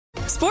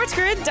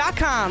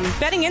SportsGrid.com.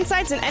 Betting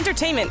insights and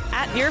entertainment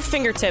at your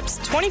fingertips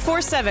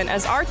 24/7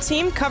 as our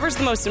team covers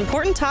the most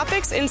important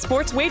topics in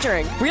sports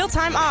wagering.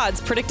 Real-time odds,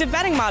 predictive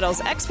betting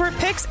models, expert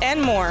picks,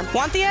 and more.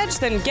 Want the edge?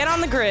 Then get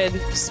on the grid.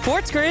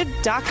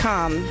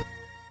 SportsGrid.com.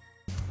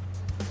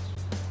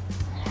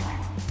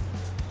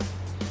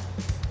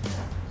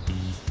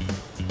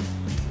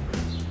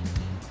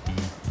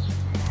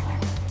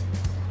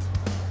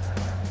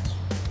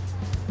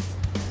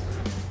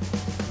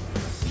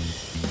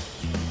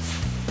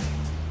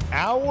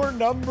 Hour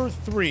number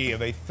 3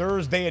 of a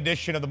Thursday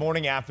edition of the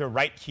Morning After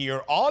right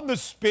here on the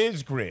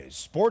Spiz Grizz,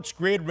 Sports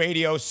Grid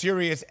Radio,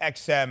 Sirius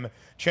XM,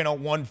 channel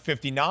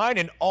 159,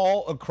 and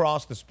all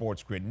across the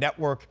Sports Grid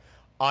network.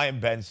 I am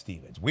Ben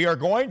Stevens. We are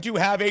going to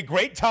have a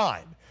great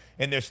time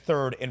in this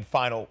third and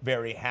final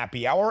very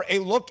happy hour. A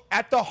look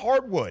at the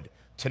hardwood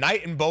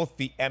tonight in both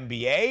the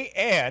NBA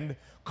and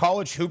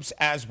college hoops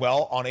as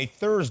well on a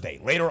Thursday.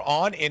 Later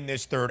on in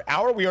this third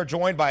hour, we are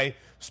joined by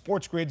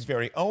Sports Grid's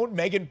very own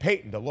Megan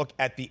Payton to look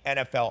at the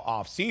NFL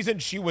offseason.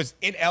 She was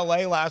in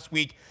LA last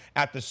week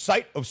at the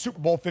site of Super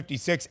Bowl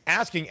 56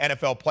 asking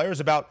NFL players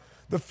about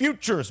the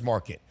futures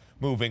market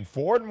moving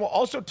forward. And we'll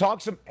also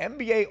talk some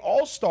NBA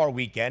All-Star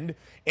Weekend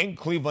in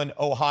Cleveland,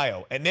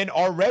 Ohio. And then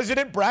our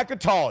resident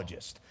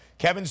bracketologist,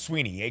 Kevin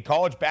Sweeney, a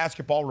college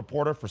basketball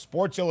reporter for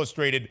Sports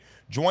Illustrated,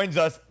 joins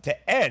us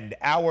to end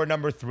hour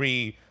number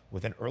 3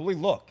 with an early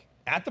look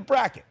at the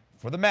bracket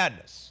for the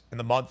madness in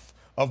the month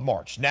of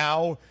March,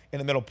 now in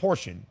the middle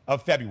portion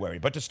of February.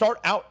 But to start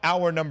out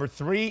hour number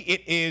 3,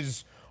 it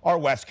is our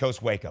West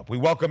Coast Wake Up. We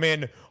welcome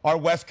in our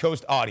West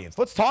Coast audience.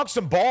 Let's talk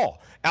some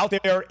ball out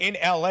there in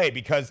LA,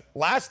 because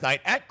last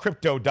night at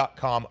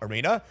Crypto.com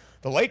Arena,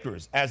 the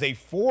Lakers, as a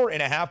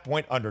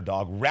 4.5-point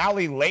underdog,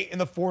 rally late in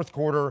the fourth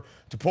quarter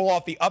to pull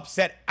off the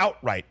upset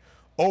outright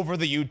over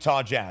the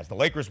Utah Jazz. The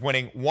Lakers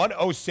winning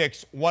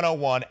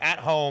 106-101 at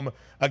home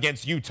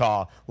against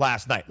Utah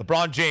last night.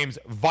 LeBron James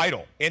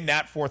vital in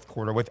that fourth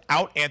quarter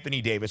without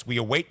Anthony Davis. We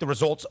await the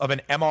results of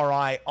an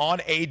MRI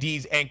on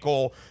AD's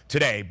ankle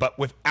today. But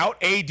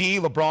without AD,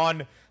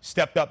 LeBron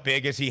stepped up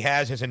big, as he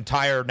has his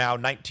entire now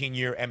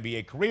 19-year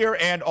NBA career,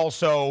 and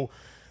also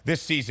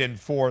this season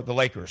for the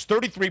Lakers.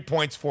 33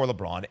 points for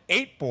LeBron,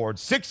 8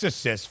 boards, 6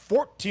 assists,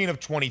 14 of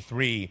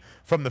 23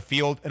 from the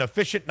field. An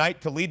efficient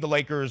night to lead the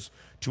Lakers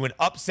to an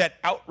upset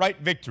outright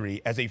victory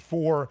as a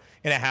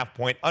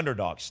 4.5-point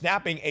underdog,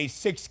 snapping a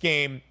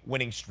 6-game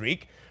winning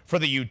streak for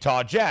the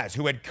Utah Jazz,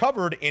 who had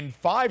covered in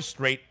 5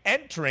 straight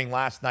entering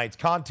last night's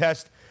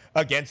contest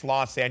against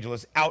Los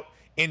Angeles out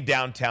in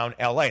downtown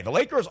LA. The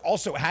Lakers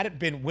also hadn't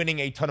been winning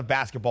a ton of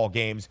basketball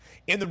games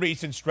in the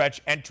recent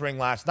stretch entering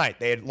last night.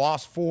 They had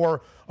lost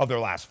 4 of their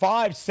last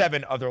 5,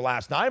 7 of their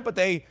last 9, but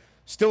they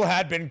still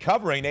had been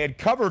covering. They had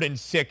covered in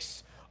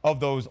 6 of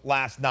those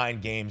last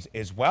 9 games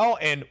as well,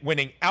 and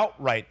winning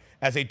outright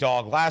as a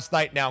dog last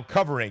night, now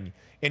covering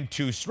in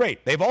 2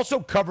 straight. They've also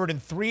covered in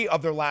 3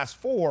 of their last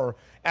 4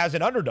 as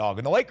an underdog,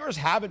 and the Lakers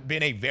haven't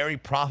been a very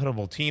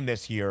profitable team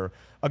this year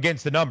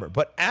against the number.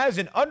 But as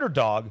an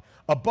underdog,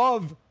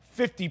 above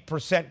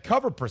 50%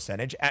 cover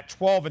percentage at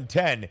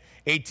 12-10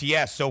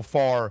 ATS so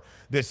far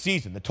this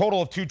season. The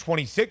total of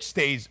 226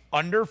 stays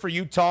under for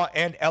Utah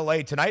and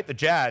LA tonight. The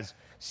Jazz,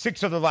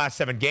 6 of their last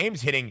 7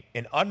 games hitting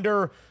an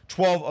under,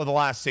 12 of the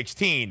last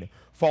 16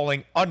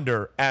 falling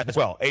under as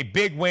well. A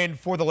big win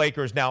for the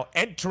Lakers now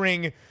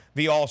entering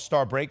the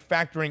All-Star break,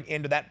 factoring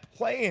into that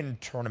play-in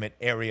tournament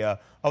area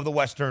of the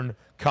Western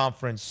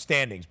Conference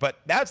standings. But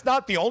that's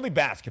not the only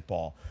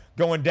basketball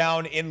going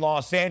down in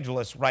Los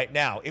Angeles right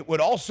now. It would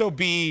also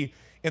be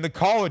in the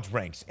college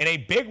ranks, and a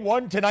big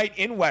one tonight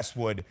in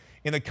Westwood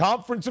in the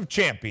Conference of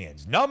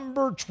Champions.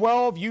 Number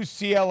 13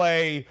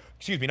 UCLA,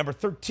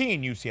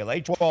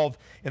 12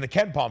 in the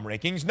KenPom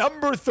rankings.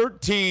 Number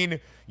 13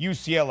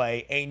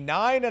 UCLA, a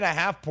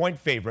 9.5-point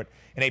favorite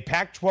in a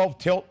Pac-12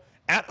 tilt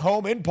at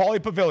home in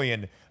Pauley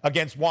Pavilion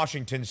against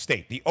Washington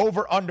State. The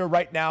over-under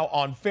right now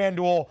on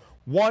FanDuel,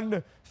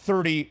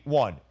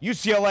 131.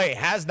 UCLA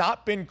has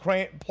not been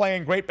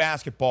playing great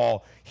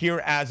basketball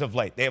here as of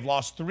late. They have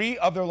lost 3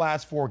 of their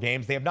last 4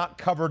 games. They have not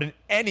covered in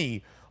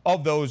any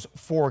of those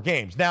 4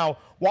 games. Now,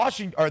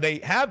 they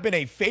have been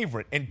a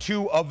favorite in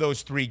 2 of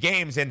those 3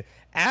 games, and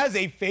as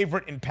a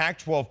favorite in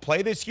Pac-12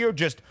 play this year,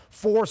 just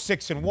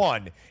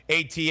 4-6-1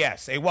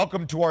 ATS. A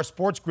welcome to our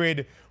Sports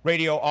Grid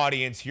radio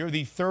audience here,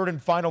 the third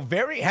and final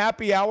very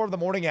happy hour of the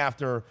morning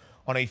after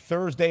on a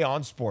Thursday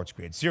on Sports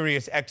Grid.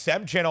 Sirius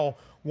XM channel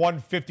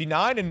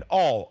 159 and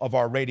all of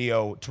our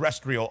radio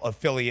terrestrial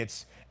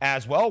affiliates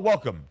as well.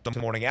 Welcome to the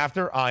morning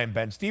after. I am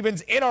Ben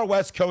Stevens in our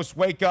West Coast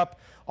Wake Up.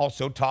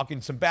 Also talking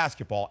some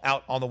basketball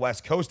out on the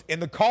West Coast. In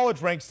the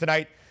college ranks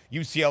tonight,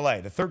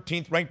 UCLA, the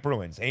 13th ranked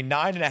Bruins, a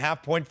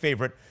 9.5-point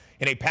favorite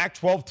in a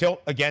Pac-12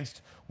 tilt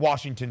against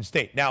Washington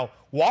State. Now,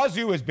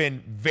 Wazoo has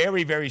been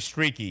very, very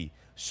streaky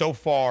so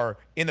far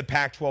in the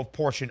Pac-12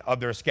 portion of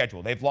their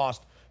schedule. They've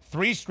lost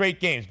 3 straight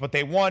games, but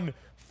they won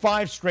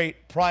 5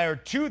 straight prior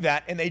to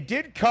that, and they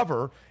did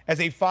cover as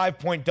a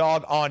 5-point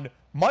dog on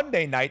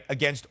Monday night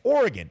against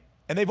Oregon.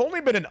 And they've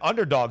only been an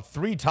underdog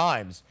 3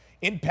 times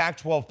in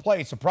Pac-12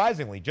 play,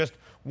 surprisingly, just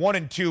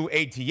 1-2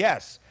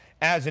 ATS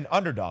as an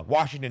underdog.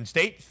 Washington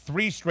State,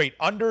 3 straight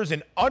unders,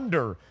 and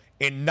under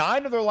in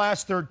 9 of their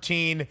last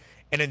 13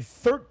 and in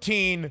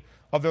 13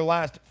 of their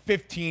last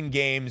 15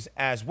 games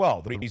as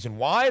well. The reason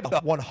why, the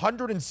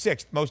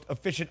 106th most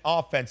efficient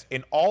offense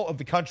in all of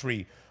the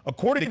country,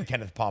 according to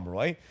Kenneth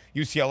Pomeroy.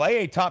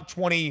 UCLA, a top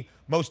 20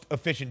 most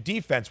efficient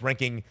defense,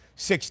 ranking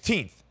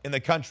 16th in the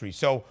country.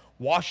 So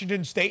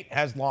Washington State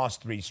has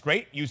lost 3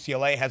 straight.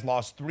 UCLA has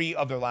lost 3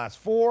 of their last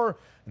 4,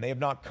 and they have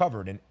not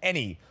covered in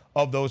any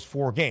of those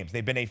 4 games.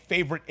 They've been a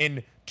favorite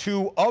in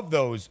 2 of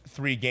those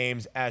 3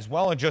 games as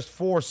well, and just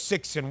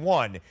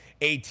 4-6-1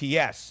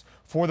 ATS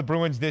for the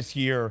Bruins this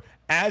year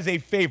as a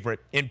favorite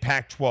in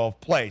Pac-12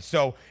 play.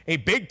 So a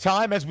big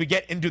time as we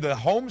get into the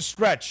home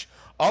stretch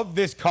of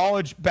this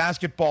college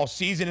basketball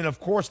season. And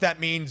of course, that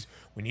means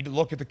we need to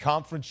look at the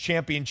conference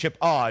championship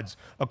odds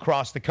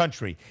across the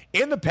country.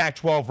 In the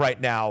Pac-12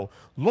 right now,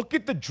 look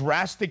at the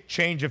drastic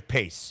change of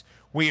pace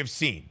we have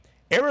seen.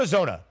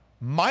 Arizona,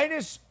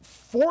 minus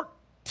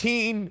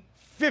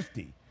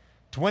 1450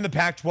 to win the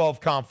Pac-12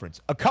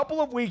 conference. A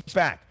couple of weeks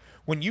back,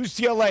 when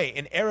UCLA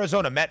and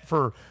Arizona met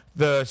for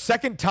the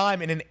second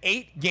time in an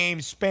 8-game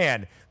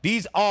span,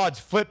 these odds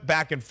flip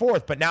back and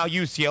forth, but now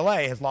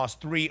UCLA has lost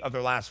 3 of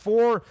their last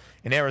 4,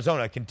 and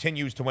Arizona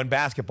continues to win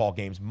basketball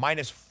games.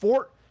 Minus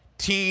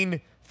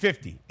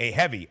 1450, a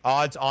heavy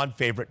odds-on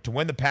favorite to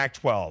win the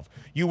Pac-12.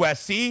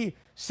 USC,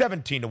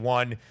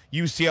 17-1.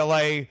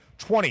 UCLA,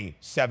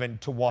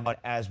 27-1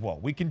 as well.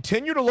 We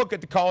continue to look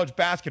at the college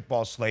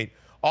basketball slate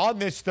on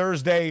this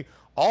Thursday.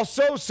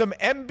 Also, some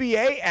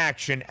NBA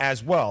action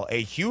as well.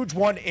 A huge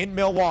one in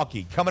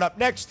Milwaukee coming up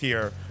next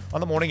here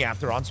on the Morning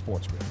After on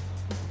Sports Grid.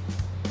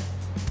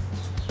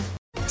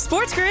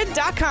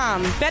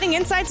 SportsGrid.com. Betting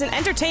insights and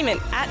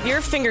entertainment at your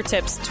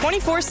fingertips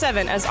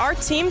 24/7 as our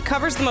team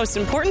covers the most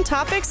important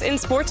topics in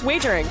sports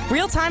wagering.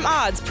 Real-time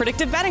odds,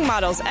 predictive betting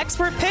models,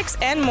 expert picks,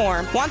 and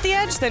more. Want the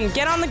edge? Then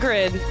get on the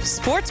grid.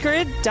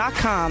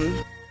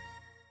 SportsGrid.com.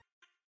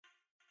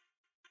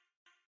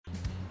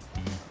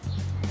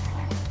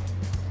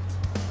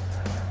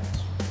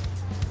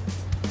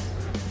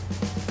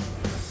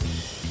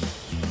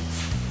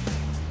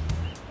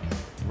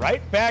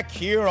 Right back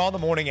here on the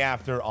Morning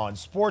After on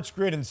Sports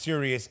Grid and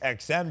Sirius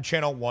XM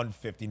Channel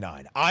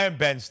 159. I am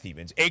Ben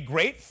Stevens. A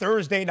great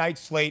Thursday night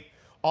slate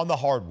on the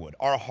hardwood.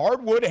 Our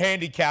hardwood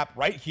handicap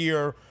right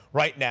here,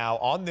 right now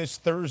on this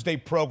Thursday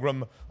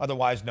program,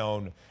 otherwise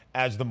known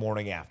as the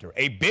Morning After.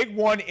 A big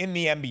one in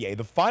the NBA.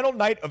 The final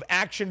night of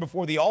action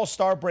before the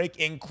All-Star break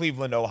in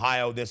Cleveland,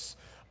 Ohio this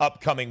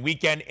upcoming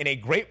weekend, and a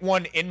great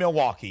one in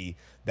Milwaukee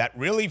that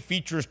really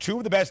features 2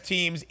 of the best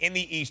teams in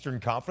the Eastern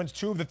Conference,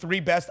 2 of the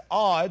 3 best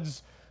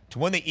odds to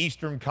win the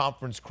Eastern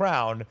Conference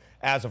crown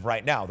as of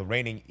right now. The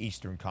reigning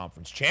Eastern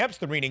Conference champs,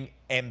 the reigning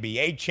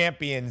NBA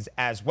champions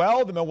as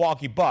well, the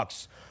Milwaukee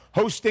Bucks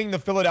hosting the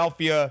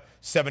Philadelphia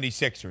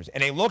 76ers.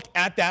 And a look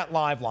at that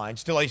live line,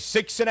 still a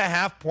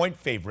 6.5-point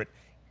favorite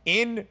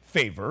in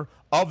favor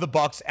of the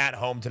Bucks at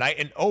home tonight,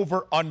 and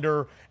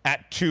over-under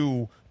at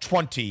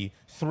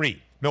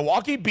 223.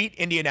 Milwaukee beat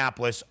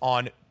Indianapolis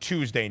on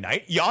Tuesday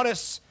night.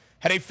 Giannis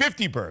had a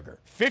 50-burger,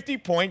 50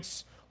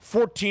 points,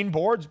 14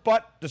 boards,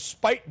 but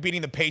despite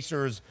beating the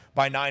Pacers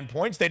by 9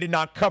 points, they did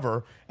not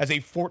cover as a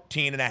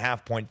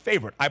 14.5-point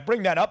favorite. I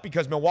bring that up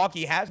because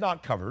Milwaukee has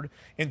not covered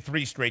in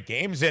 3 straight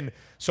games, and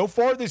so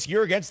far this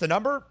year against the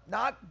number,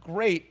 not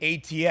great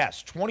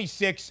ATS.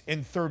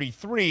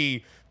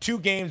 26-33, 2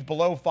 games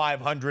below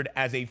 500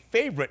 as a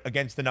favorite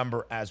against the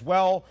number as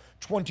well,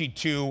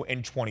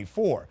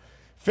 22-24.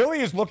 Philly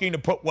is looking to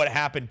put what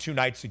happened 2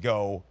 nights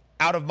ago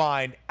out of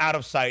mind, out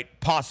of sight,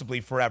 possibly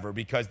forever,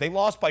 because they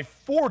lost by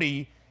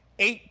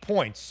 48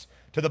 points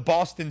to the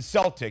Boston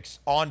Celtics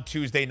on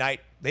Tuesday night.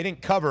 They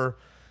didn't cover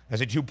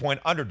as a 2-point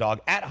underdog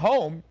at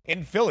home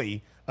in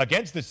Philly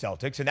against the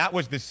Celtics, and that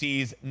was the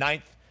C's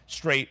 9th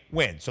straight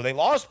win. So they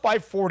lost by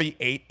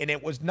 48, and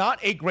it was not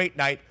a great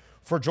night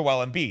for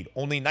Joel Embiid.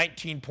 Only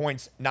 19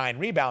 points, 9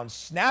 rebounds,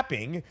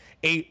 snapping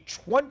a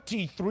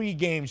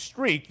 23-game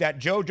streak that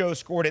JoJo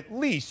scored at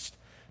least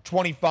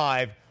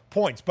 25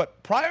 points.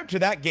 But prior to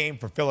that game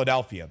for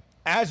Philadelphia,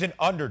 as an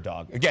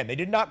underdog, again, they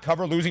did not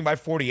cover, losing by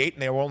 48,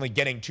 and they were only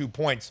getting 2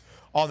 points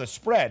on the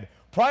spread.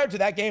 Prior to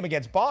that game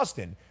against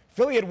Boston,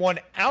 Philly had won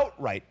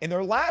outright in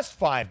their last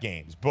 5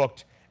 games,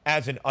 booked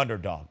as an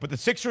underdog. But the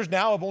Sixers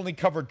now have only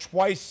covered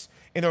twice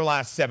in their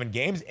last 7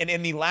 games, and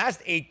in the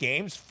last 8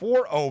 games,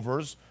 4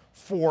 overs,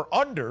 4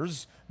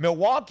 unders.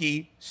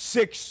 Milwaukee,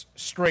 6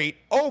 straight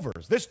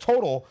overs. This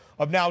total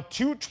of now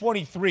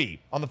 223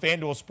 on the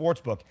FanDuel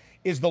Sportsbook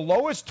is the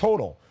lowest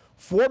total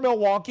for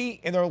Milwaukee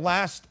in their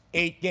last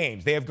 8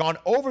 games. They have gone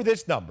over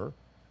this number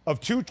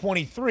of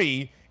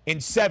 223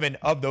 in 7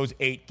 of those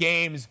 8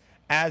 games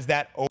as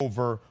that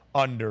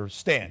over-under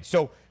stands.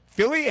 So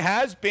Philly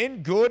has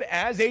been good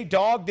as a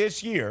dog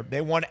this year.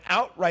 They won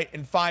outright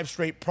in 5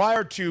 straight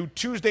prior to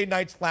Tuesday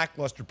night's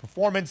lackluster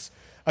performance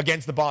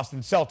against the Boston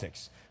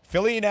Celtics.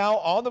 Philly now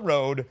on the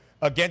road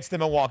against the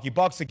Milwaukee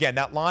Bucks. Again,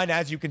 that line,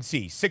 as you can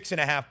see,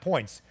 6.5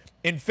 points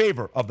in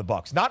favor of the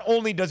Bucks. Not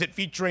only does it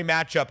feature a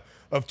matchup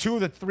of two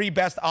of the three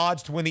best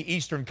odds to win the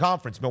Eastern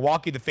Conference,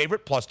 Milwaukee the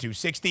favorite, plus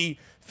 260,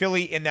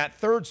 Philly in that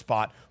third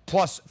spot,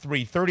 plus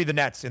 330, the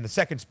Nets in the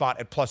second spot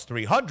at plus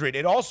 300.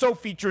 It also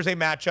features a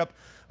matchup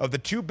of the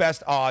two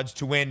best odds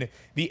to win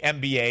the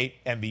NBA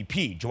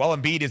MVP. Joel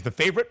Embiid is the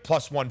favorite,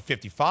 plus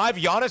 155.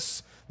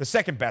 Giannis, the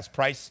second best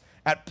price,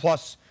 at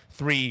plus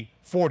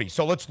 340.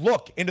 So let's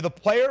look into the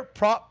player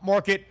prop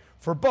market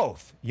for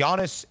both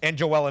Giannis and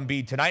Joel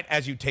Embiid tonight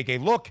as you take a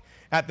look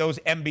at those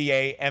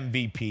NBA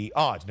MVP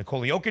odds.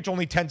 Nikola Jokic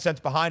only 10 cents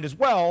behind as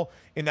well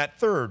in that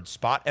third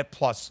spot at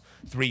plus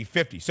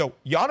 350. So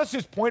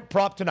Giannis's point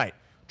prop tonight,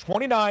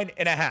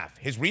 29.5.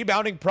 His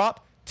rebounding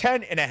prop,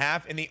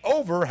 10.5, and the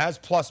over has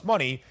plus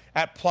money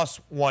at plus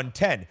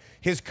 110.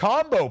 His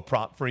combo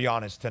prop for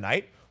Giannis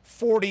tonight,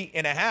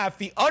 40.5.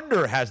 The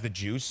under has the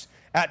juice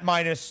at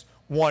minus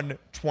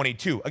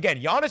 122. Again,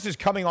 Giannis is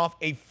coming off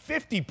a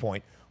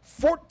 50-point,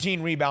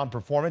 14-rebound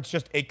performance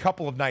just a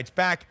couple of nights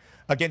back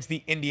against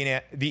the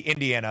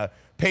Indiana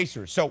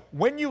Pacers. So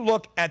when you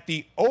look at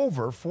the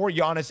over for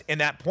Giannis in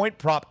that point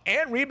prop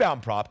and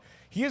rebound prop,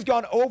 he has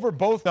gone over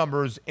both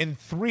numbers in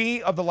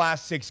 3 of the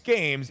last 6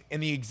 games. In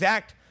the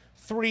exact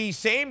 3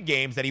 same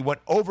games that he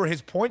went over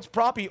his points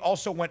prop, he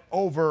also went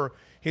over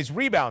his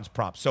rebounds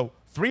prop. So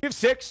 3 of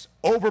 6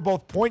 over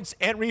both points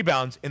and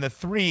rebounds in the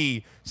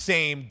 3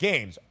 same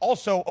games.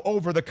 Also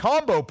over the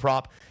combo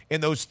prop in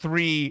those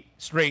 3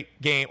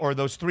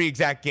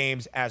 exact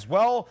games as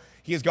well.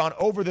 He has gone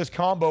over this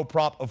combo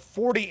prop of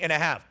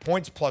 40.5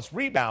 points plus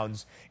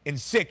rebounds in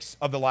 6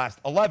 of the last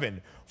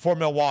 11 for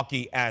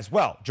Milwaukee as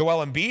well.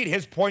 Joel Embiid,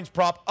 his points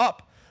prop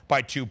up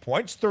by 2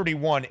 points,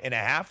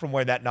 31.5 from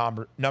where that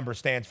number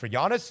stands for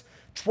Giannis.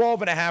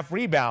 12.5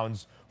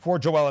 rebounds for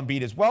Joel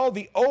Embiid as well.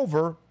 The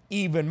over,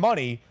 even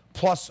money,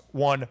 plus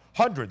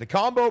 100. The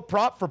combo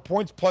prop for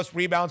points plus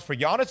rebounds for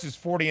Giannis is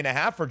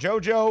 40.5. For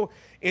JoJo,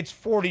 it's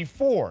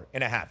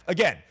 44.5.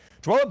 Again,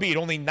 Joel Embiid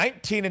only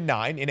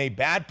 19-9 in a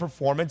bad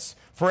performance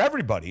for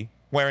everybody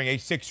wearing a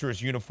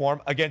Sixers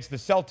uniform against the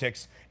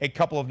Celtics a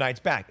couple of nights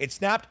back. It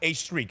snapped a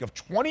streak of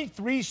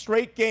 23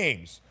 straight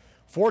games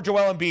for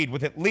Joel Embiid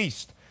with at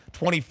least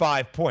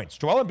 25 points.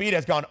 Joel Embiid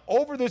has gone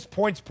over this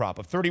points prop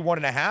of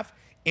 31.5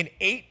 in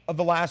 8 of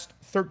the last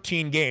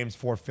 13 games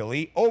for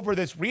Philly, over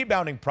this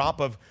rebounding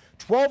prop of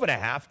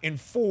 12.5 in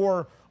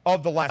 4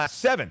 of the last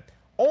 7.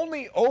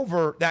 Only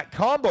over that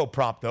combo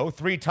prop, though,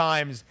 3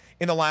 times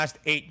in the last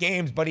 8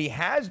 games, but he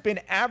has been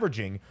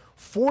averaging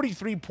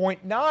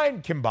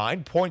 43.9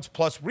 combined points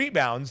plus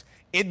rebounds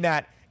in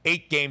that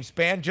 8-game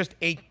span, just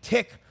a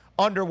tick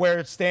under where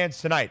it stands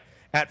tonight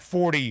at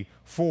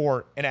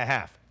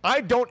 44.5.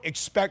 I don't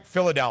expect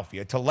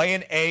Philadelphia to lay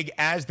an egg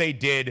as they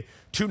did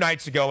 2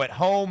 nights ago at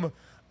home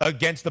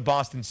against the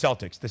Boston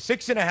Celtics. The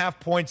 6.5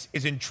 points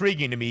is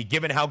intriguing to me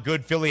given how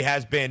good Philly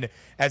has been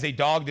as a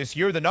dog this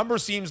year. The number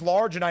seems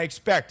large, and I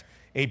expect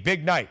a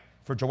big night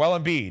for Joel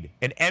Embiid,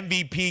 an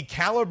MVP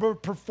caliber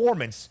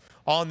performance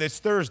on this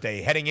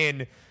Thursday heading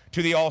in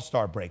to the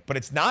All-Star break. But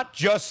it's not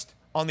just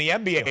on the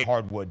NBA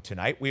hardwood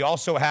tonight. We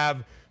also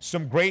have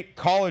some great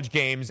college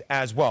games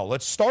as well.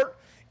 Let's start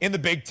in the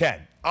Big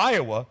Ten.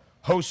 Iowa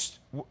hosts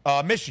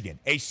Michigan,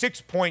 a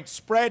 6-point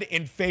spread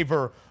in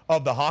favor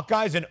of the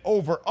Hawkeyes, and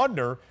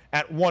over-under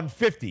at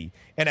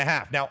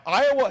 150.5. Now,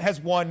 Iowa has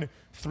won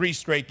 3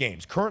 straight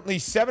games, currently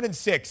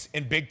 7-6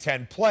 in Big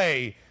Ten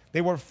play.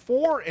 They were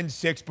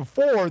 4-6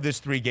 before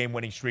this 3-game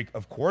winning streak,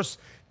 of course,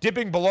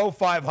 dipping below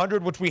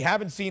 500, which we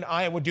haven't seen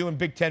Iowa do in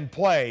Big Ten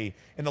play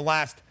in the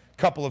last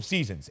couple of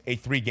seasons. A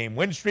 3-game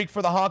win streak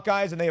for the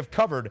Hawkeyes, and they have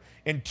covered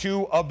in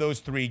 2 of those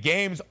 3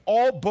 games,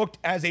 all booked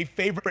as a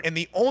favorite, and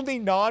the only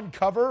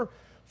non-cover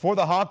for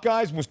the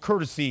Hawkeyes was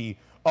courtesy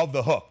of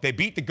the hook. They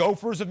beat the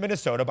Gophers of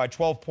Minnesota by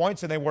 12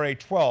 points, and they were a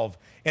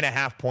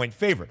 12.5-point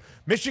favorite.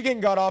 Michigan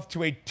got off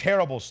to a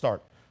terrible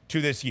start to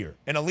this year.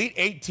 An Elite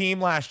 8 team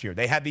last year.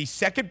 They had the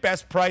second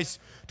best price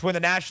to win the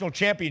national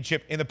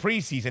championship in the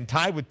preseason,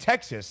 tied with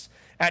Texas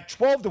at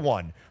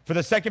 12-1 for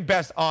the second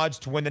best odds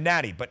to win the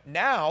Natty. But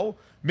now,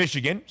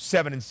 Michigan,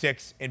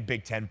 7-6 in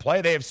Big Ten play.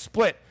 They have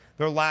split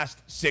their last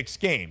 6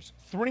 games.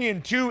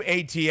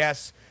 3-2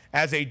 ATS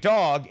as a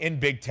dog in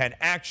Big Ten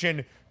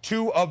action.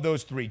 2 of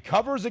those 3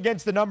 covers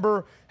against the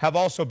number have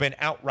also been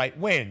outright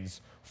wins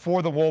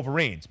for the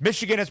Wolverines.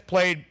 Michigan has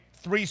played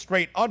 3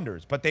 straight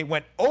unders, but they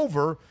went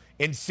over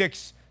in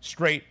 6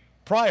 straight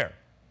prior.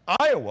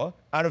 Iowa,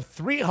 out of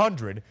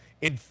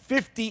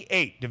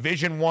 358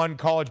 Division I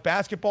college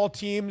basketball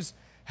teams,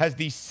 has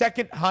the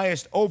second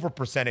highest over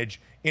percentage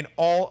in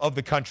all of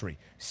the country.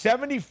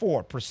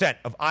 74%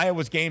 of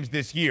Iowa's games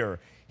this year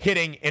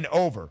hitting an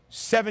over.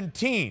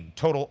 17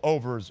 total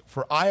overs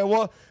for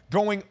Iowa,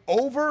 going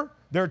over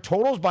their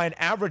totals by an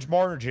average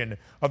margin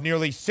of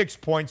nearly 6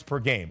 points per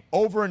game.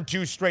 Over in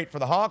 2 straight for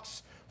the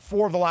Hawks,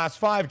 4 of the last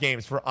 5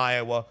 games for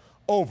Iowa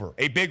over.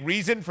 A big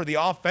reason for the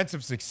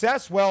offensive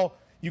success? Well,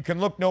 you can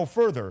look no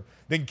further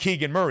than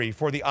Keegan Murray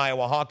for the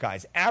Iowa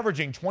Hawkeyes,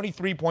 averaging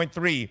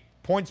 23.3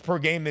 points per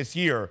game this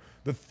year,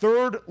 the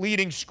third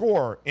leading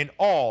scorer in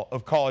all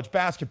of college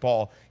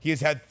basketball. He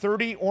has had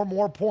 30 or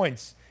more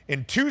points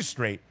in 2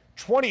 straight,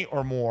 20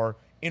 or more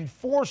in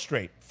 4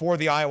 straight for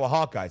the Iowa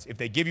Hawkeyes. If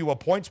they give you a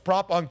points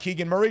prop on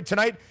Keegan Murray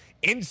tonight,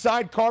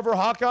 inside Carver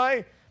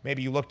Hawkeye,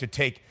 maybe you look to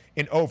take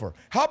an over.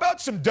 How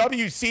about some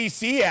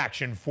WCC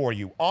action for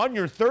you on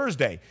your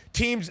Thursday?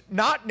 Teams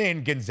not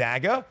named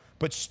Gonzaga,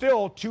 but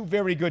still 2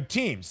 very good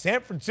teams,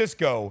 San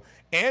Francisco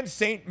and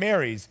St.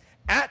 Mary's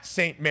at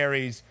St.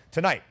 Mary's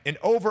tonight. An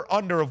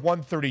over-under of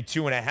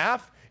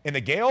 132.5. And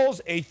the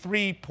Gales, a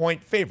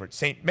 3-point favorite.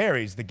 St.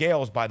 Mary's, the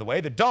Gales, by the way,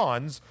 the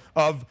Dons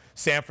of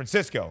San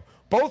Francisco.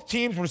 Both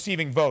teams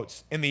receiving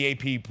votes in the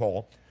AP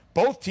poll.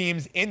 Both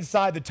teams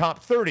inside the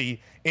top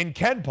 30 in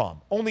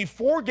KenPom. Only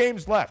 4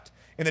 games left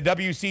in the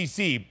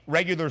WCC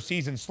regular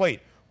season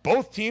slate.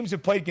 Both teams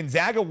have played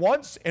Gonzaga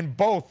once and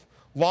both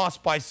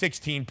lost by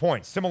 16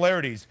 points.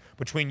 Similarities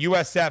between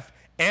USF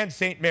and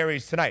St.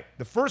 Mary's tonight.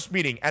 The first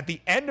meeting at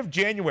the end of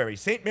January,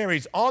 St.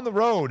 Mary's on the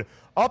road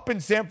up in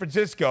San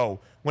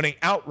Francisco, winning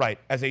outright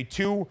as a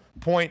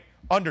 2-point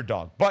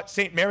underdog. But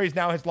St. Mary's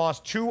now has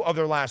lost 2 of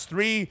their last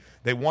 3.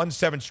 They won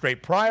 7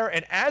 straight prior.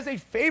 And as a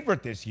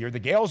favorite this year, the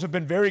Gales have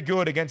been very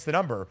good against the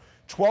number,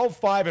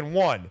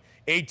 12-5-1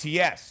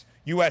 ATS.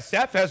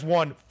 USF has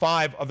won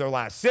 5 of their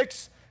last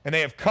 6, and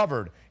they have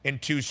covered in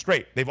 2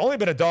 straight. They've only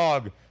been a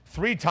dog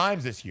 3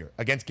 times this year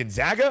against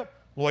Gonzaga,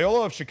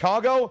 Loyola of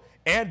Chicago,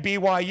 and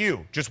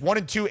BYU. Just 1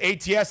 and 2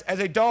 ATS as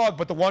a dog,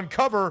 but the 1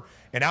 cover,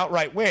 an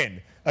outright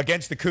win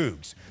against the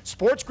Cougs.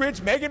 Sports Grid's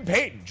Megan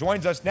Payton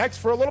joins us next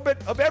for a little bit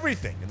of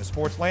everything in the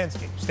sports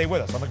landscape. Stay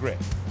with us on The Grid.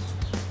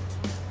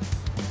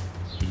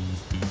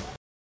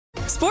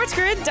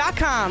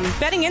 SportsGrid.com.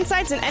 Betting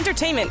insights and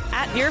entertainment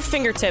at your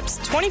fingertips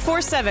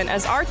 24/7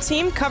 as our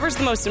team covers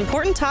the most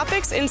important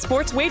topics in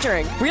sports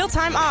wagering.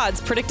 Real-time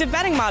odds, predictive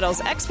betting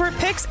models, expert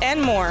picks,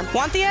 and more.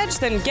 Want the edge?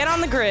 Then get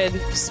on the grid.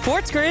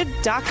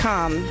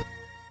 SportsGrid.com.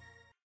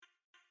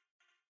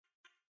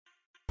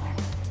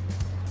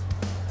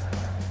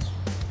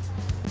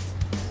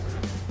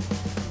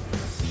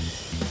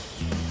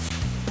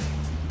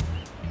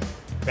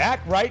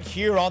 Back right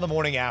here on the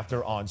morning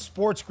after on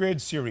Sports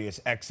Grid, Sirius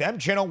XM,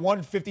 channel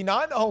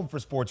 159, the home for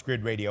Sports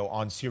Grid Radio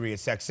on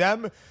Sirius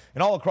XM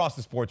and all across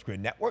the Sports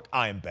Grid network.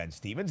 I am Ben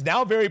Stevens.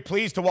 Now very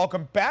pleased to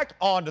welcome back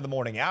on to the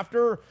morning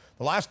after.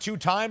 The last 2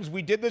 times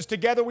we did this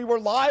together, we were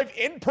live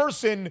in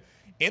person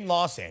in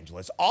Los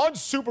Angeles on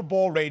Super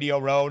Bowl Radio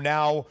Row,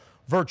 now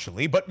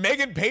virtually. But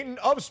Megan Payton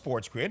of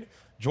Sports Grid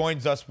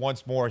joins us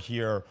once more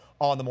here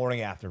on the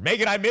morning after.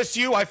 Megan, I miss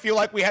you. I feel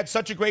like we had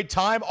such a great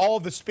time. All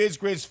of the Spiz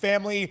Grizz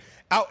family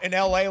out in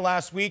LA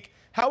last week.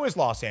 How is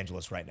Los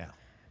Angeles right now?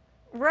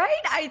 Right?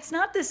 It's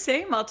not the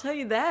same, I'll tell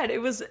you that. It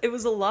was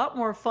a lot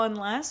more fun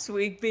last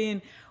week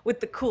being with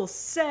the cool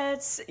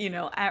sets,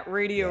 at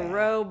Radio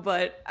Row,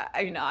 but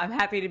I'm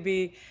happy to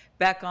be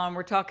back on.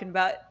 We're talking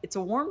about, it's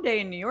a warm day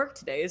in New York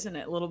today, isn't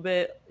it? A little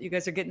bit. You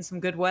guys are getting some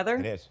good weather?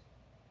 It is.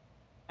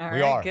 All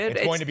we right, are. good.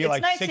 It's going to be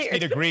like nice 60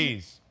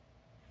 degrees.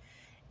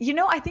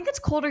 I think it's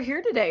colder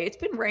here today. It's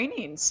been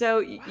raining. So,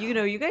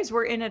 you guys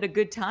were in at a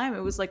good time.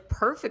 It was like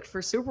perfect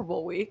for Super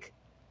Bowl week.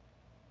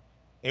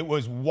 It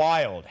was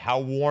wild how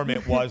warm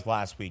it was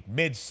last week.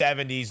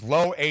 Mid-70s,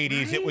 low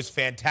 80s. Right? It was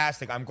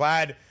fantastic. I'm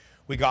glad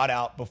we got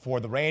out before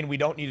the rain. We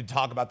don't need to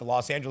talk about the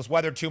Los Angeles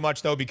weather too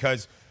much, though,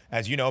 because,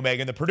 as you know,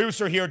 Megan, the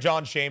producer here,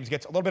 John Shames,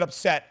 gets a little bit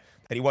upset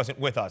that he wasn't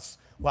with us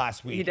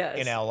last week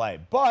in L.A.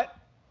 But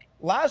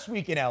last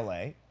week in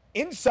L.A.,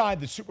 inside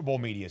the Super Bowl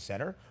Media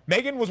Center,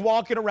 Megan was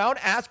walking around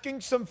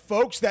asking some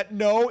folks that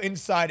know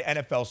inside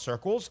NFL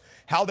circles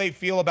how they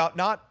feel about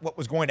not what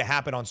was going to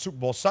happen on Super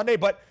Bowl Sunday,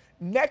 but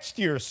next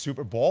year's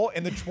Super Bowl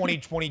in the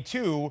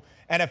 2022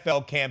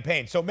 NFL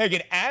campaign. So,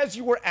 Megan, as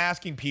you were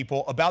asking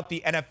people about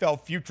the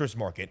NFL futures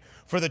market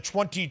for the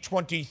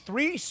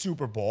 2023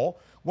 Super Bowl,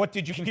 what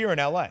did you hear in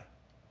LA?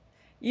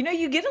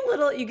 You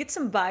get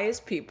some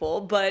biased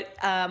people, but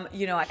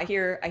I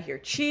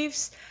hear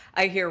Chiefs,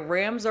 I hear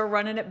Rams are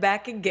running it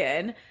back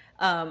again.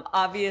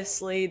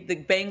 Obviously, the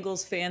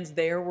Bengals fans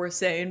there were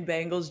saying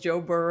Bengals, Joe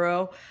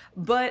Burrow.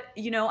 But,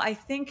 I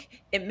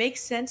think it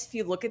makes sense if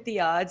you look at the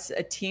odds.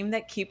 A team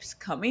that keeps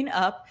coming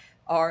up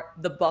are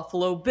the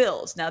Buffalo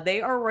Bills. Now,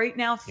 they are right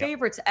now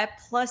favorites at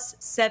plus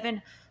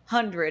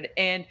 700.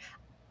 And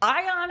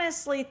I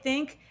honestly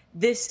think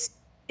this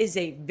is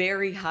a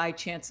very high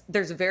chance.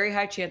 There's a very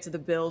high chance of the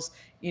Bills,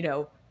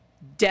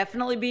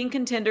 definitely being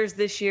contenders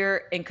this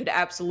year and could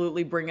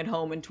absolutely bring it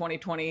home in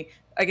 2020.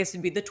 I guess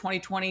it'd be the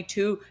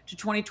 2022 to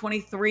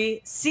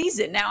 2023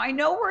 season. Now, I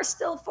know we're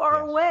still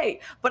far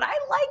away, but I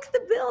like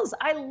the Bills.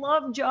 I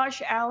love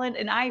Josh Allen,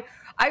 and I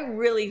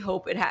really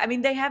hope it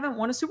they haven't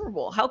won a Super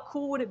Bowl. How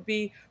cool would it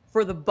be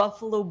for the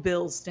Buffalo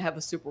Bills to have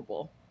a Super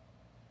Bowl?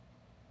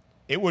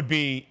 It would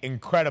be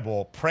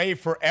incredible. Pray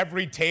for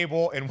every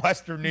table in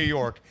Western New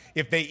York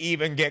if they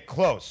even get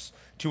close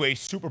to a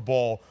Super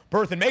Bowl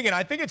berth. And Megan,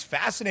 I think it's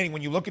fascinating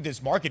when you look at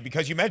this market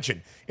because you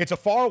mentioned it's a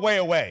far way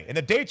away. And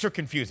the dates are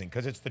confusing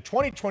because it's the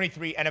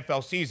 2023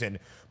 NFL season,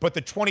 but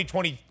the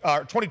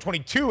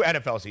 2022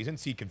 NFL season,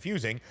 see,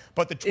 confusing,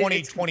 but the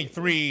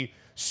 2023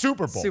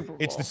 Super Bowl.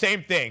 It's the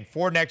same thing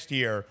for next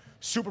year,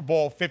 Super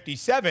Bowl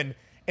 57.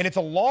 And it's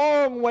a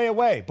long way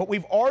away. But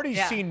we've already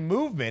seen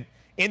movement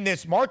in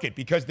this market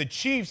because the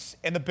Chiefs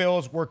and the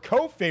Bills were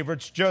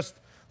co-favorites just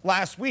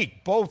last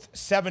week, both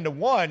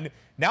 7-1.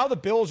 Now the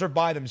Bills are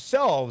by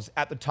themselves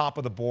at the top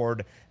of the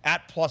board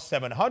at plus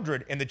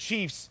 700, and the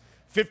Chiefs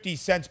 50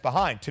 cents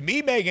behind. To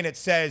me, Megan, it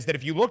says that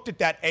if you looked at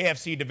that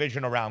AFC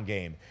divisional round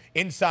game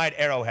inside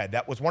Arrowhead,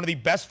 that was one of the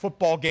best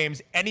football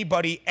games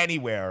anybody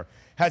anywhere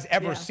has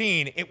ever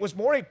seen. It was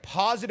more a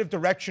positive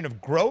direction of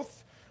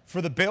growth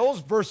for the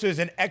Bills versus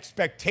an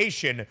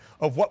expectation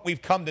of what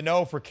we've come to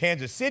know for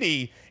Kansas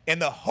City,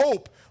 and the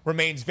hope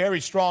remains very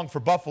strong for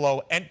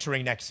Buffalo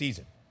entering next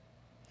season.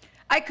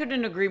 I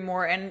couldn't agree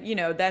more. And, you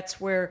know,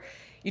 that's where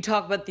you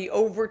talk about the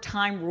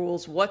overtime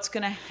rules, what's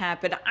going to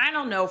happen. I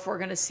don't know if we're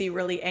going to see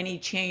really any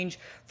change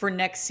for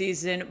next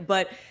season,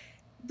 but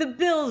the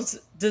Bills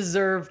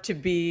deserve to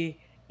be,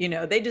 you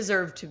know, they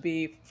deserve to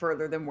be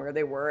further than where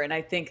they were. And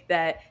I think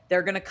that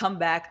they're going to come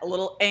back a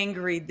little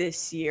angry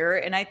this year.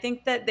 And I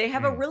think that they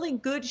have a really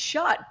good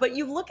shot. But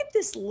you look at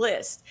this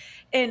list,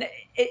 and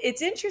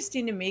it's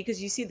interesting to me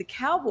because you see the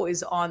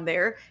Cowboys on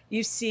there,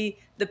 you see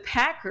the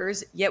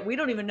Packers, yet we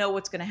don't even know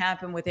what's going to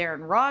happen with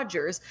Aaron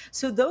Rodgers.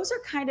 So those are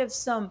kind of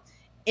some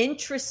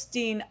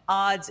interesting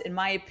odds, in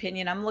my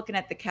opinion. I'm looking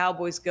at the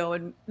Cowboys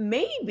going,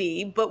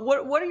 maybe, but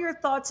what are your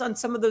thoughts on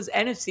some of those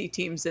NFC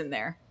teams in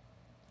there?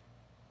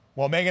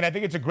 Well, Megan, I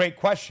think it's a great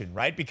question,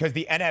 right? Because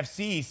the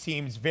NFC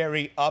seems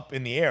very up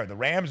in the air. The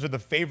Rams are the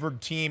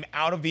favored team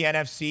out of the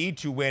NFC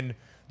to win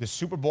the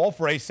Super Bowl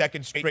for a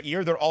second straight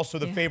year. They're also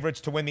the favorites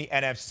to win the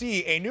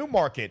NFC, a new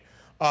market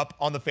up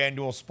on the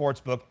FanDuel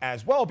Sportsbook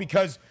as well,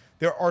 because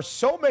there are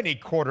so many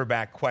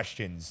quarterback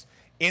questions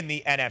in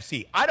the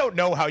NFC. I don't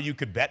know how you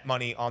could bet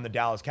money on the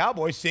Dallas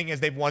Cowboys, seeing as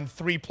they've won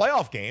 3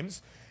 playoff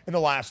games in the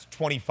last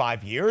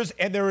 25 years,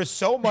 and there is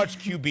so much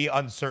QB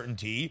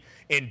uncertainty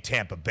in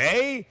Tampa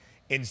Bay,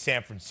 in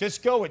San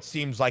Francisco. It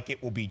seems like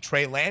it will be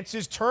Trey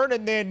Lance's turn.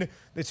 And then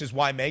this is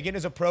why Megan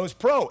is a pro's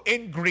pro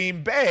in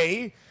Green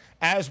Bay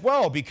as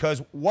well,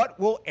 because what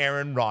will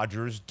Aaron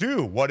Rodgers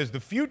do? What is the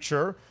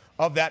future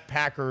of that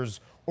Packers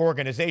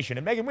organization?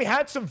 And Megan, we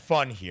had some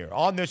fun here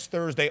on this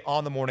Thursday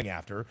on the morning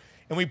after,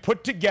 and we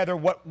put together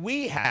what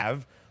we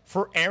have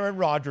for Aaron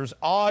Rodgers'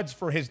 odds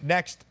for his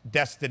next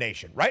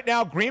destination. Right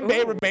now, Green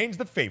Bay remains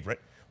the favorite,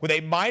 with a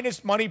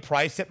minus money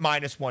price at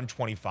minus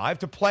 125.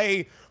 To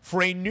play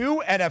for a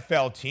new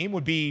NFL team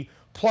would be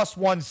plus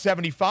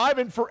 175.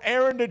 And for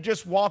Aaron to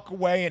just walk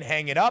away and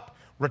hang it up,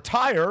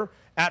 retire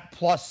at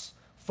plus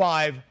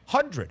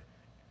 500.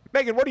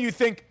 Megan, what do you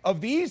think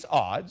of these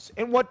odds?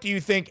 And what do you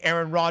think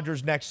Aaron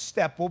Rodgers' next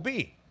step will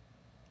be?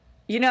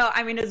 You know,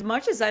 I mean, as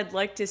much as I'd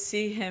like to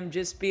see him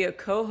just be a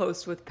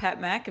co-host with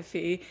Pat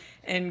McAfee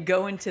and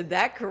go into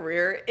that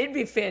career, it'd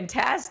be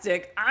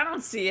fantastic. I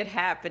don't see it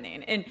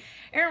happening. And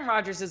Aaron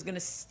Rodgers is going to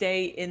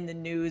stay in the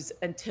news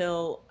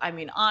until, I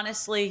mean,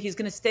 honestly, he's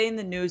going to stay in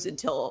the news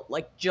until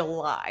like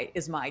July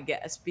is my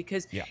guess,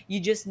 because you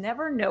just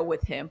never know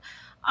with him.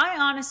 I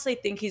honestly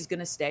think he's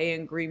going to stay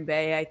in Green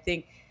Bay. I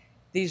think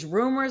these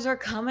rumors are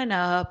coming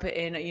up,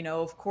 and, you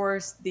know, of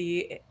course,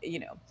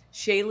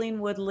 Shailene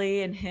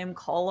Woodley and him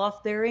call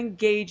off their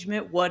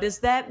engagement. What does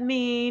that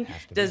mean?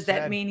 Does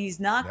that mean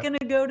he's not going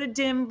to go to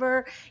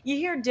Denver? You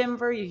hear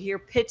Denver, you hear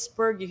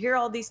Pittsburgh, you hear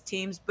all these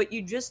teams, but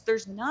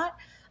there's not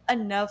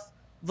enough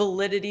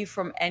validity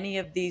from any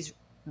of these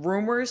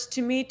rumors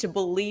to me to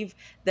believe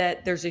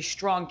that there's a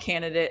strong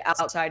candidate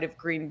outside of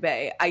Green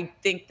Bay. I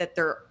think that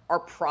there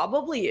are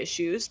probably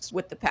issues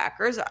with the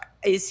Packers.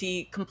 Is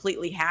he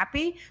completely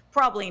happy?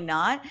 Probably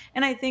not.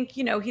 And I think,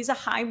 you know, he's a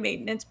high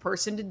maintenance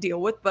person to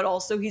deal with, but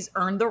also he's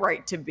earned the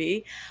right to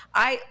be.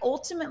 I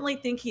ultimately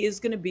think he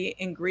is going to be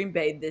in Green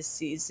Bay this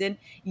season,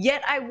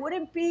 yet I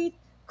wouldn't be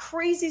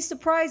crazy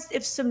surprised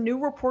if some new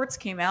reports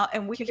came out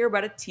and we hear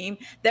about a team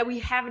that we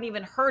haven't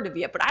even heard of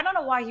yet. But I don't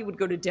know why he would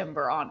go to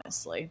Denver,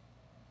 honestly.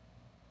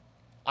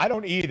 I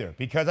don't either,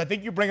 because I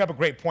think you bring up a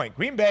great point.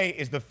 Green Bay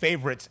is the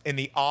favorites in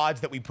the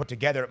odds that we put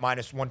together at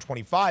minus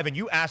 125. And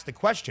you asked the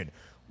question,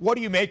 what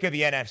do you make of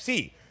the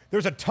NFC?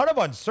 There's a ton of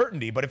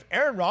uncertainty, but if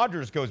Aaron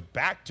Rodgers goes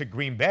back to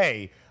Green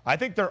Bay, I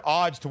think their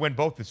odds to win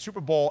both the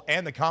Super Bowl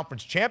and the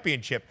conference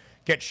championship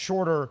get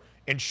shorter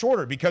and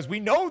shorter, because we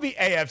know the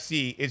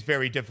AFC is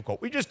very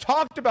difficult. We just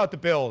talked about the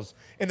Bills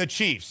and the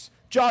Chiefs,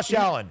 Josh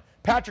Allen,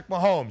 Patrick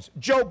Mahomes,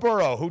 Joe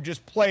Burrow, who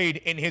just played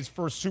in his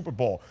first Super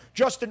Bowl,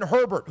 Justin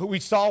Herbert, who we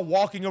saw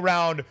walking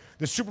around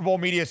the Super Bowl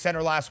Media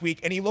Center last week,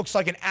 and he looks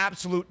like an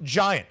absolute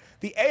giant.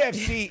 The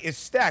AFC is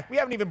stacked. We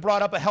haven't even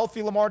brought up a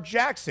healthy Lamar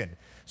Jackson.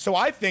 So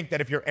I think that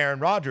if you're Aaron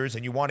Rodgers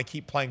and you want to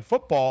keep playing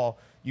football,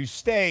 you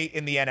stay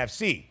in the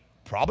NFC.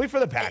 Probably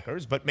for the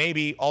Packers, but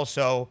maybe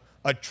also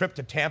a trip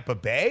to Tampa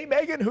Bay.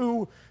 Megan,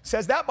 who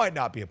says that might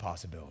not be a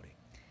possibility?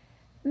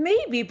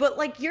 Maybe, but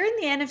like you're in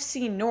the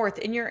NFC North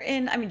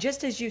and I mean,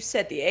 just as you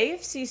said, the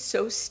AFC is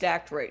so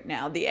stacked right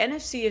now. The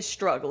NFC is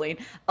struggling,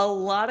 a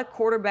lot of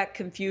quarterback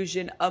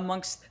confusion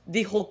amongst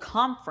the whole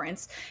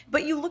conference.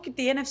 But you look at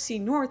the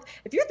NFC North,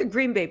 if you're the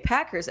Green Bay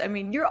Packers, I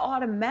mean, you're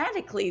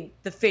automatically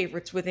the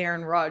favorites with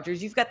Aaron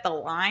Rodgers. You've got the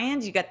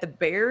Lions, you got the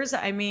Bears,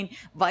 I mean,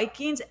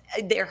 Vikings,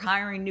 they're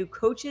hiring new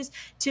coaches.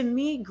 To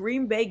me,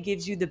 Green Bay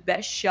gives you the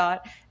best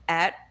shot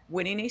at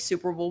winning a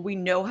Super Bowl. We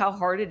know how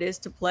hard it is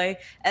to play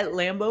at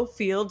Lambeau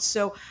Field.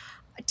 So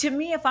to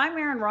me, if I'm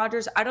Aaron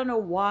Rodgers, I don't know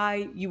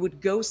why you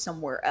would go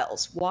somewhere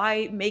else.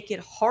 Why make it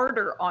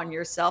harder on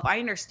yourself?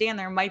 I understand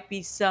there might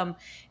be some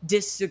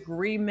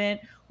disagreement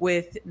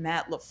with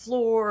Matt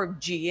LaFleur,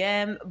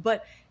 GM,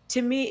 but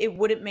to me, it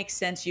wouldn't make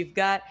sense. You've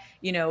got,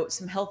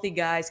 some healthy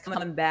guys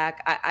coming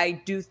back.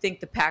 I do think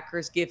the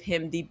Packers give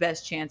him the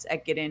best chance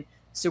at getting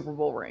Super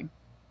Bowl ring.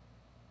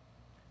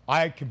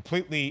 I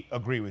completely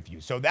agree with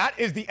you. So that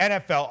is the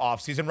NFL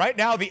offseason. Right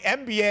now, the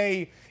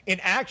NBA in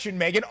action,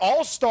 Megan.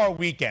 All-Star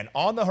Weekend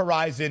on the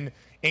horizon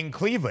in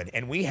Cleveland.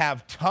 And we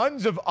have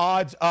tons of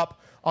odds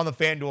up on the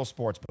FanDuel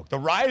Sportsbook. The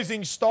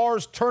Rising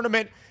Stars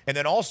Tournament, and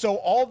then also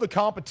all the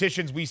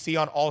competitions we see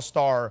on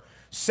All-Star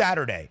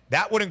Saturday.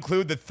 That would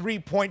include the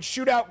three-point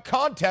shootout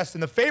contest.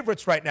 And the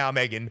favorites right now,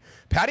 Megan,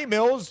 Patty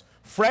Mills,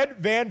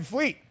 Fred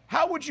VanVleet.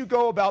 How would you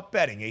go about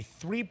betting a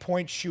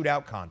three-point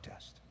shootout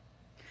contest?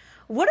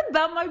 What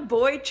about my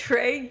boy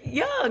Trae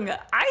Young?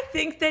 I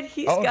think that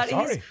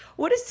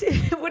what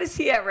is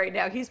he at right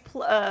now?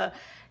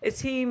 Is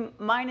he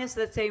minus,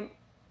 let's say,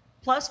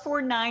 plus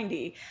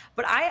 490?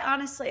 But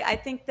I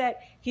think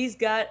that he's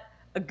got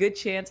a good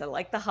chance. I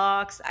like the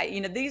Hawks.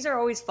 These are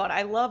always fun.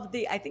 I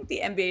think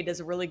the NBA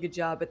does a really good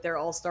job at their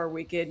All-Star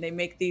Weekend. They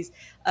make these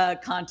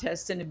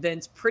contests and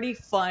events pretty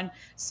fun.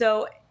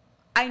 So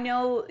I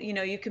know,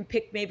 you can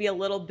pick maybe a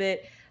little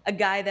bit a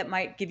guy that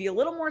might give you a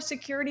little more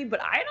security, but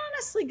I'd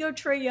honestly go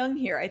Trae Young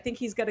here. I think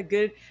he's got a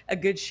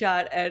good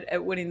shot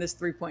at winning this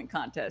three-point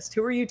contest.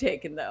 Who are you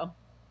taking, though?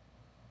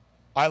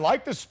 I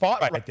like the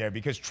spot right there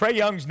because Trae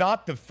Young's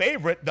not the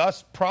favorite,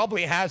 thus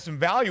probably has some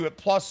value at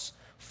plus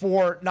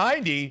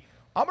 490.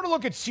 I'm going to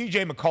look at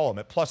C.J. McCollum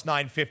at plus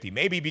 950,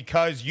 maybe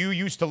because you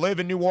used to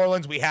live in New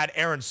Orleans. We had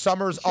Erin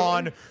Summers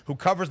on, who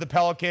covers the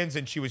Pelicans,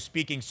 and she was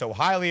speaking so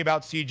highly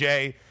about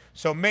C.J.,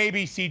 so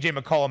maybe C.J.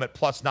 McCollum at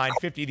plus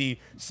 950, the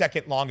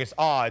second longest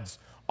odds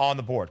on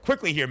the board.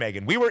 Quickly here,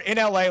 Megan. We were in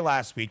L.A.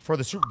 last week for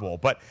the Super Bowl,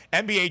 but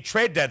NBA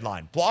trade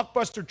deadline.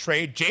 Blockbuster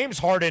trade, James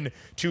Harden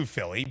to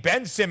Philly,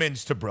 Ben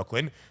Simmons to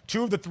Brooklyn,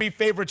 two of the three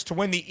favorites to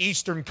win the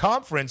Eastern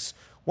Conference.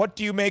 What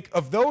do you make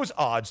of those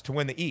odds to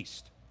win the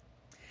East?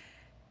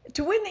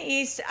 To win the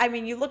East, I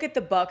mean, you look at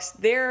the Bucks,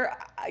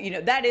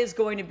 that is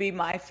going to be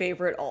my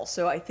favorite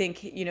also. I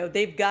think,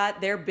 they've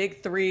got their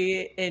big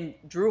three in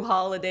Drew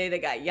Holiday. They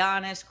got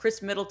Giannis,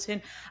 Chris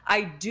Middleton.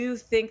 I do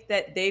think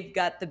that they've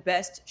got the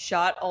best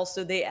shot.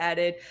 Also, they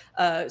added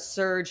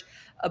Serge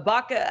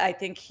Ibaka. I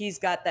think he's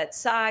got that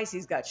size.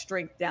 He's got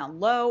strength down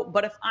low.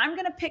 But if I'm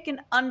going to pick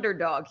an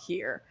underdog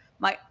here,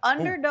 my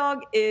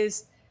underdog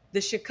is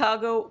the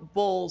Chicago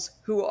Bulls,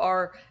 who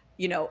are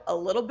a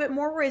little bit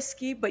more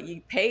risky, but he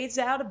pays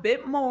out a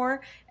bit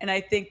more. And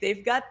I think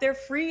they've got their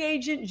free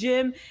agent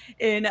Jim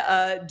in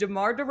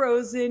DeMar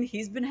DeRozan.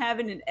 He's been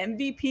having an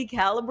MVP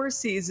caliber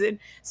season.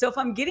 So if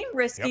I'm getting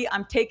risky,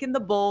 I'm taking the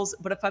Bulls.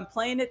 But if I'm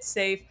playing it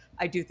safe,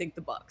 I do think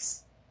the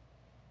Bucks.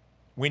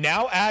 We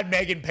now add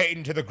Megan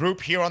Payton to the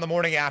group here on the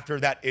morning after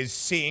that is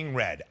seeing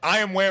red. I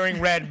am wearing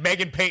red.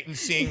 Megan Payton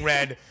seeing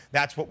red.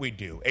 That's what we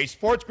do. A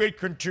Sports Grid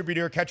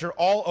contributor, catch her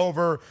all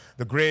over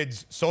the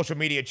Grid's social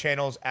media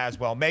channels as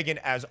well. Megan,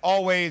 as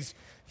always,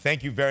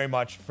 thank you very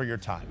much for your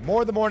time.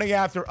 More of the morning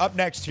after up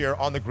next here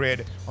on the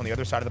Grid on the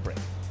other side of the break.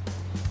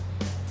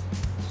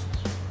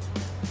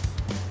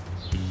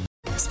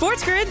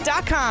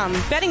 SportsGrid.com.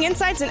 Betting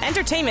insights and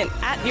entertainment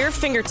at your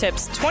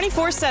fingertips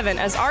 24/7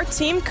 as our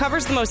team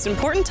covers the most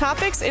important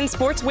topics in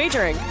sports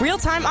wagering.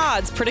 Real-time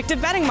odds,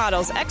 predictive betting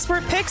models,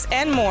 expert picks,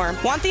 and more.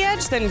 Want the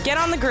edge? Then get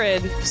on the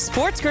grid.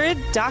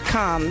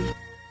 SportsGrid.com.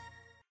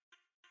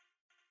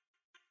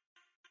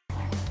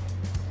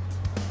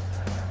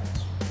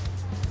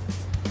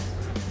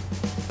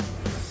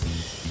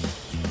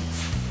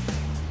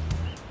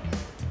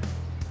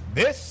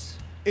 This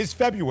is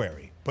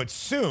February, but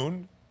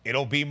soon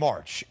it'll be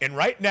March. And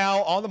right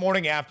now, on the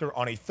morning after,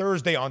 on a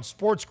Thursday on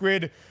Sports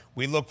Grid,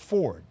 we look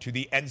forward to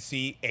the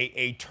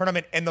NCAA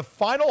tournament and the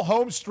final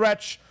home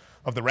stretch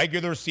of the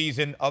regular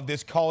season of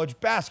this college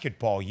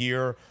basketball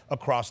year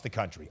across the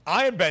country.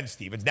 I am Ben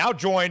Stevens, now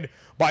joined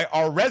by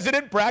our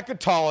resident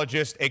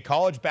bracketologist, a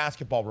college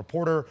basketball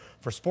reporter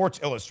for Sports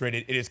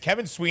Illustrated. It is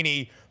Kevin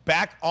Sweeney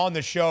back on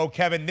the show.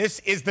 Kevin, this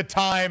is the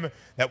time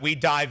that we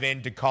dive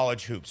into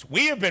college hoops.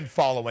 We have been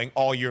following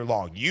all year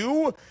long.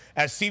 You,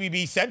 as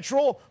CBB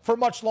Central, for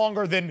much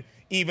longer than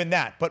even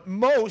that. But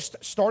most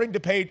starting to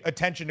pay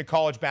attention to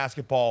college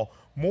basketball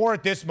more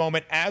at this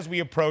moment as we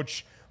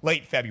approach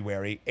late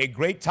February. A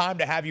great time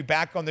to have you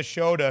back on the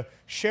show to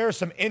share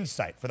some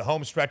insight for the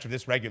home stretch of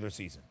this regular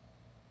season.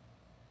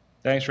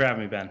 Thanks for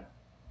having me, Ben.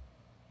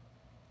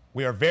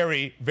 We are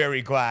very,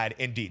 very glad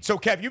indeed. So,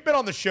 Kev, you've been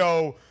on the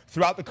show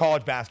throughout the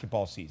college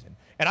basketball season,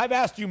 and I've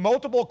asked you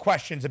multiple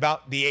questions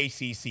about the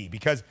ACC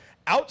because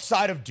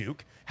outside of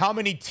Duke, how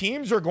many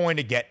teams are going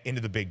to get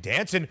into the big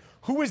dance, and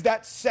who is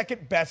that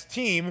second best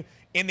team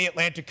in the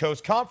Atlantic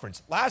Coast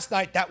Conference? Last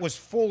night, that was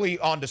fully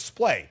on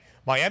display.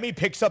 Miami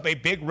picks up a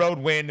big road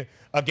win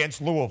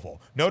against Louisville.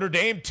 Notre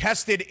Dame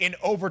tested in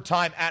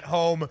overtime at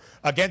home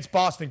against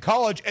Boston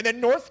College. And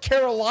then North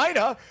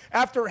Carolina,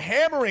 after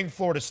hammering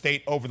Florida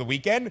State over the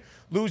weekend,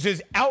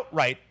 loses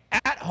outright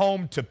at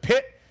home to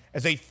Pitt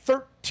as a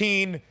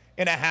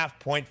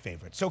 13.5-point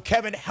favorite. So,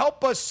 Kevin,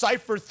 help us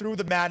cipher through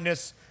the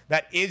madness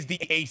that is the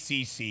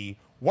ACC.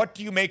 What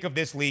do you make of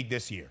this league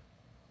this year?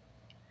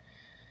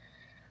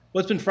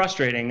 Well, it's been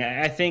frustrating.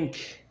 I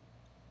think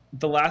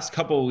the last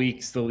couple of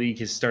weeks, the league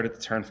has started to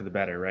turn for the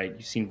better, right?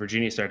 You've seen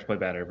Virginia start to play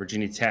better,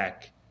 Virginia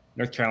Tech.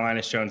 North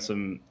Carolina's shown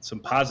some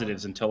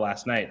positives until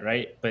last night,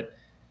 right? But,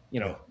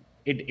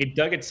 it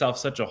dug itself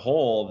such a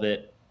hole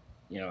that,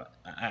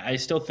 I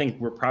still think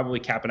we're probably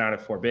capping out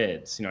at 4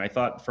 bids. I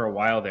thought for a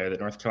while there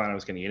that North Carolina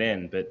was going to get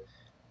in, but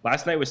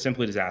last night was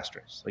simply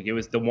disastrous. Like, it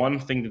was the one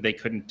thing that they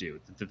couldn't do.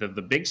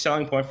 The big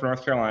selling point for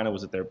North Carolina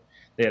was that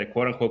they had a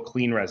quote-unquote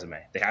clean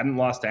resume. They hadn't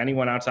lost to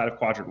anyone outside of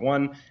Quadrant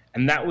 1,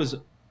 and that was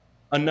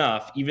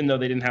enough, even though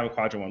they didn't have a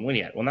Quadrant 1 win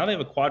yet. Well, now they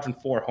have a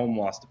Quadrant 4 home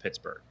loss to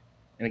Pittsburgh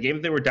in a game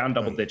that they were down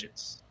double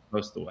digits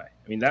most of the way.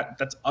 I mean,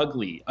 that's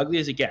ugly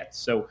as it gets.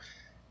 So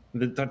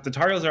the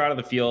Tar Heels are out of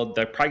the field.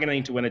 They're probably going to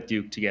need to win at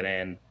Duke to get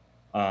in,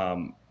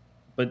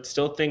 but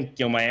still think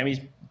Miami's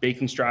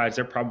making strides.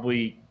 They're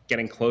probably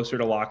getting closer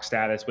to lock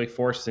status. Wake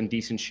Forest is in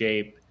decent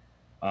shape,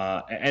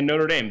 and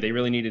Notre Dame, they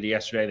really needed it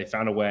yesterday. They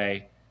found a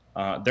way.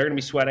 They're going to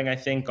be sweating, I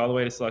think, all the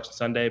way to Selection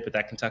Sunday. But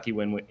that Kentucky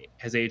win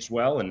has aged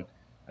well, and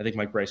I think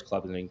Mike Bray's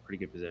club is in a pretty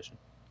good position.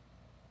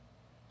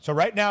 So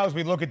right now, as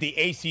we look at the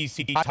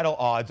ACC title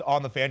odds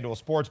on the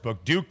FanDuel Sportsbook,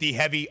 Duke, the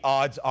heavy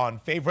odds-on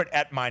favorite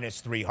at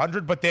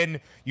 -300. But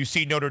then you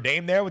see Notre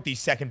Dame there with the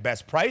second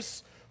best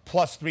price,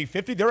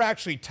 +350. They're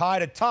actually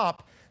tied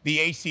atop the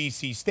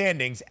ACC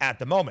standings at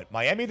the moment.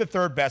 Miami, the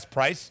third best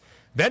price,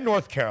 then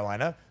North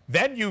Carolina,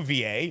 then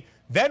UVA,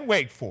 then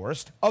Wake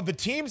Forest. Of the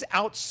teams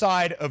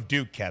outside of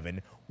Duke,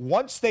 Kevin,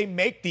 once they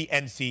make the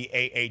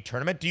NCAA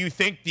tournament, do you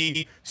think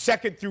the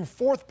second through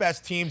fourth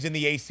best teams in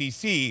the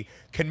ACC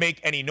can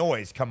make any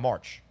noise come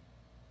March?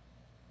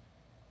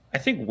 I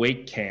think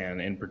Wake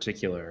can in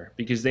particular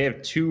because they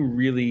have two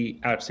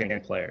really outstanding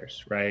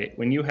players, right?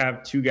 When you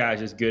have two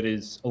guys as good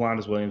as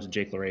Alonzo Williams and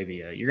Jake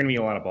LaRavia, you're going to be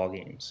in a lot of ball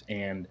games.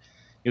 And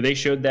they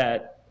showed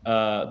that the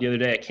other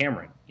day at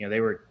Cameron.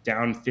 They were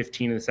down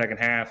 15 in the second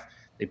half.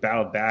 They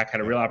battled back, had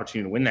a real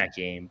opportunity to win that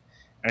game.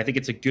 And I think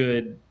it's a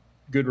good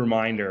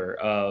reminder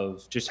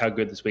of just how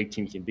good this Wake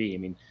team can be. I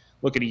mean,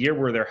 look at a year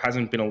where there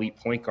hasn't been an elite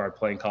point guard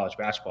playing college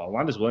basketball.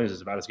 Alonzo Williams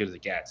is about as good as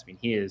it gets. I mean,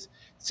 he is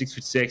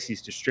 6'6".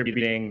 He's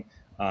distributing.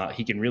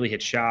 He can really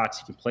hit shots.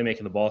 He can play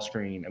making the ball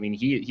screen. I mean,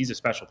 he's a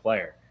special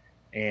player.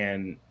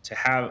 And to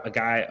have a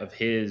guy of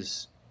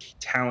his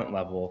talent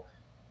level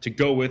to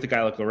go with a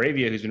guy like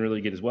LaRavia, who's been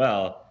really good as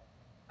well,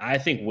 I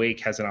think Wake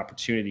has an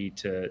opportunity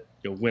to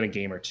win a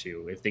game or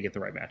two if they get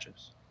the right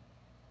matchups.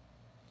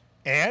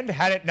 And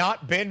had it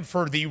not been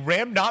for the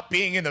rim not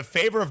being in the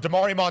favor of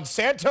Damari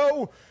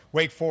Monsanto,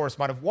 Wake Forest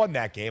might have won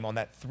that game on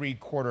that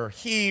three-quarter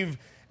heave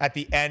at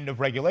the end of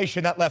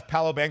regulation. That left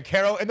Paolo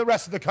Banchero and the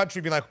rest of the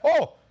country being like,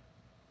 oh,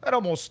 that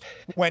almost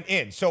went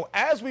in. So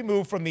as we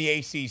move from the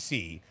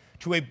ACC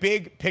to a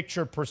big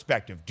picture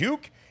perspective,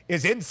 Duke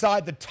is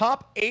inside the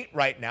top 8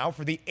 right now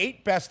for the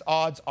 8 best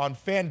odds on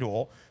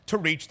FanDuel to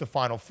reach the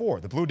Final Four.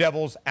 The Blue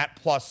Devils at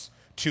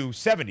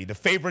 +270. The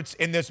favorites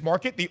in this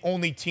market, the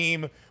only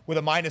team with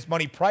a minus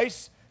money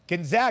price,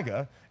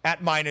 Gonzaga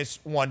at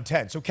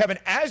 -110. So, Kevin,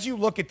 as you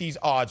look at these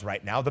odds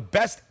right now, the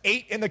best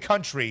 8 in the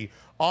country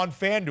on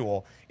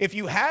FanDuel, if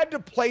you had to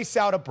place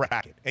out a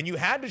bracket and you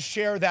had to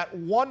share that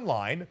one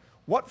line,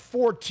 what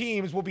 4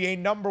 teams will be a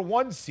number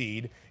 1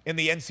 seed in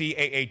the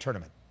NCAA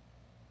tournament?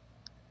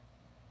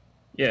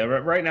 Yeah,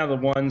 right now the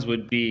ones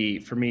would be,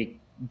 for me,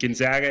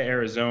 Gonzaga,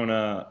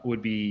 Arizona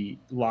would be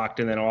locked,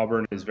 and then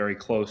Auburn is very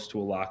close to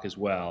a lock as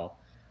well.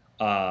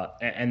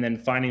 And then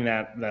finding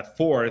that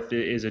fourth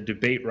is a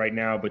debate right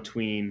now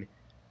between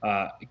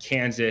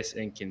Kansas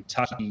and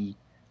Kentucky.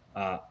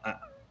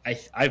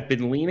 I've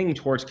been leaning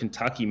towards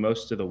Kentucky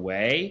most of the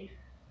way.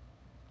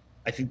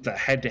 I think the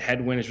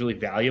head-to-head win is really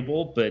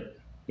valuable, but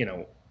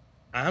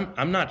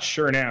I'm not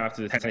sure now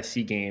after the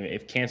Tennessee game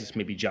if Kansas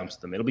maybe jumps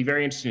them. It'll be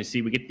very interesting to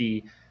see. We get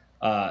the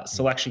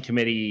selection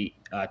committee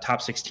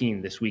top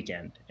 16 this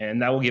weekend,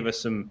 and that will give us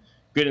some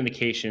good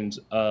indications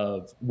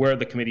of where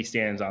the committee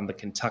stands on the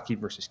Kentucky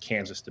versus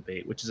Kansas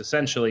debate, which is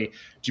essentially, do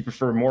you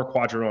prefer more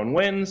Quadrant 1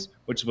 wins,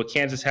 which is what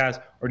Kansas has,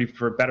 or do you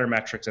prefer better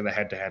metrics in the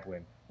head-to-head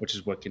win, which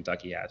is what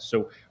Kentucky has?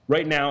 So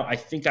right now, I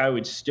think I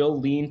would still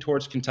lean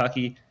towards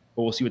Kentucky,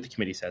 but we'll see what the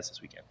committee says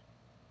this weekend.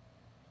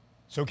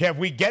 So, Kev,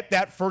 we get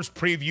that first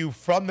preview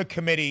from the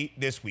committee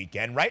this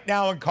weekend. Right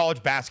now in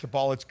college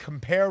basketball, it's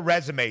compare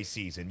resume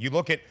season. You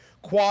look at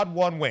quad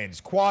 1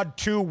 wins, quad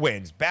 2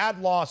 wins,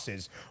 bad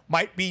losses,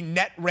 might be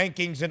net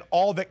rankings and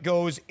all that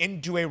goes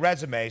into a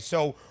resume.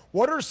 So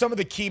what are some of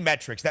the key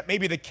metrics that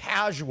maybe the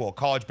casual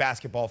college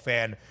basketball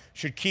fan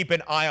should keep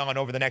an eye on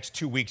over the next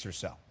 2 weeks or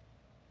so?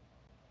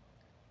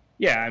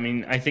 Yeah, I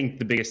mean, I think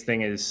the biggest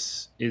thing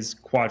is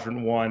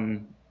quadrant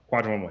one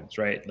wins,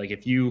 right? Like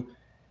if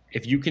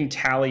you can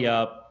tally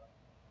up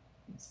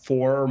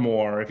 4 or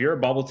more, if you're a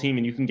bubble team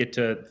and you can get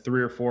to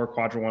 3 or 4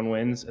 quadrant 1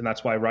 wins, and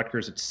that's why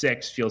Rutgers at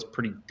 6 feels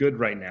pretty good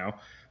right now.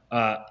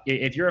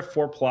 If you're a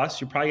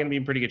 4+, you're probably going to be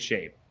in pretty good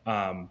shape.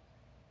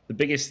 The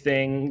biggest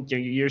thing,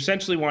 you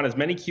essentially want as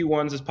many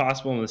Q1s as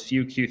possible and as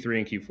few Q3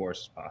 and Q4s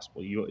as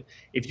possible.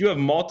 If you have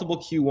multiple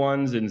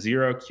Q1s and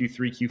 0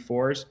 Q3,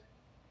 Q4s,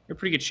 you're a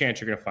pretty good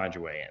chance you're going to find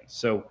your way in.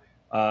 So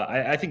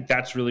I think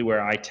that's really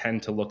where I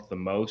tend to look the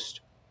most.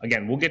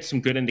 Again, we'll get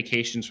some good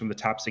indications from the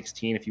top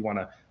 16 if you want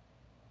to,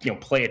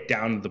 play it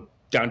down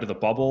to the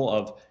bubble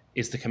of,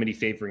 is the committee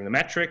favoring the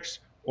metrics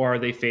or are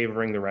they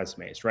favoring the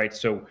resumes, right?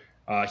 So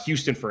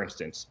Houston, for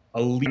instance,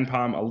 elite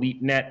palm,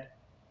 elite net,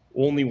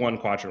 only 1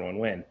 quadrant 1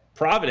 win.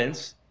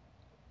 Providence,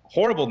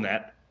 horrible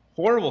net,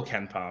 horrible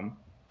KenPom,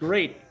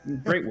 great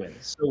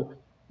wins. So,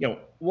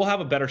 we'll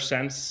have a better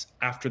sense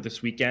after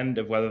this weekend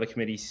of whether the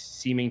committee's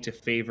seeming to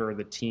favor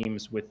the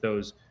teams with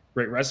those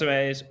great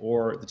resumes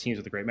or the teams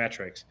with the great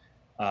metrics.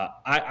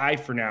 I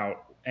for now,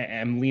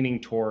 am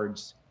leaning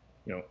towards,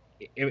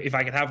 if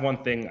I could have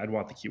one thing, I'd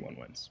want the Q1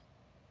 wins.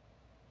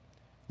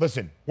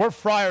 Listen, we're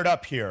fired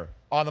up here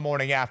on the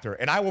morning after,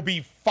 and I will be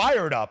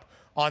fired up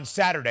on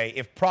Saturday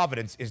if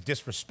Providence is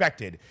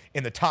disrespected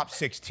in the top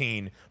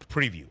 16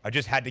 preview. I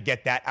just had to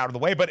get that out of the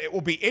way, but it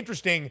will be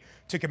interesting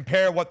to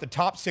compare what the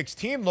top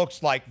 16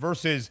 looks like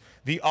versus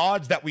the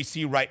odds that we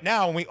see right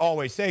now. And we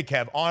always say,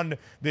 Kev, on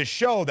this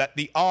show that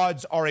the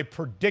odds are a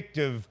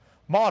predictive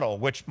model,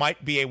 which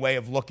might be a way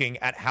of looking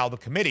at how the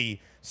committee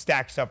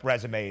stacks up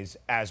resumes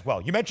as well.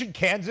 You mentioned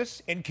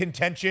Kansas in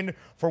contention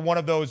for one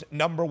of those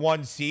number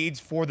 1 seeds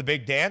for the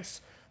Big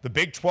Dance. The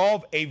Big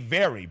 12, a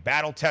very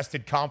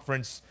battle-tested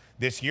conference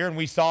this year, and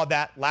we saw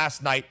that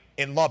last night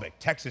in Lubbock.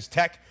 Texas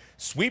Tech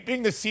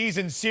sweeping the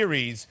season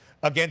series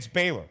against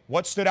Baylor.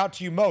 What stood out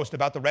to you most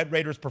about the Red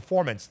Raiders'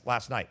 performance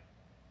last night?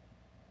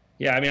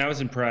 Yeah, I mean, I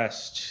was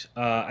impressed.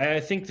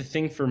 I think the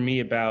thing for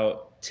me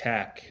about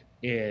Tech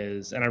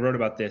is, and I wrote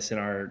about this in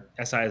our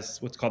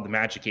SI's what's called the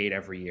Magic 8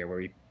 every year, where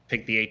we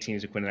pick the 8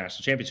 teams to win a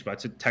national championship. I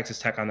took Texas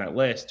Tech on that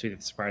list, to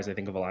the surprise, I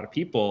think, of a lot of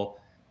people.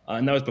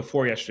 And that was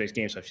before yesterday's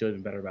game, so I feel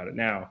even better about it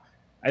now.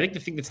 I think the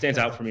thing that stands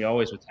out for me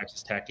always with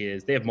Texas Tech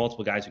is they have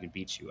multiple guys who can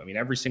beat you. I mean,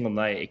 every single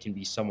night it can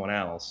be someone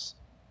else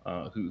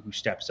who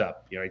steps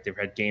up. They've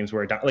had games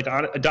where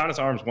Adonis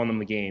Arms won them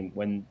the game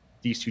when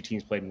these 2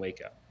 teams played in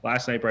Waco.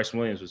 Last night, Bryson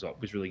Williams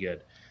was really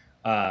good.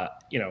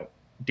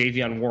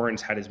 Davion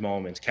Warren's had his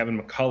moments. Kevin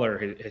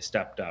McCullough has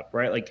stepped up,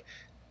 right? Like,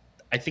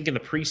 I think in the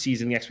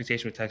preseason, the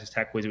expectation with Texas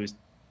Tech was it was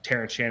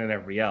Terrence Shannon and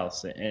everybody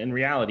else. And in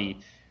reality,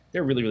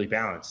 they're really, really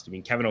balanced. I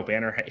mean, Kevin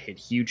O'Banner hit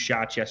huge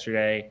shots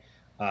yesterday.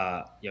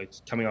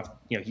 Coming off,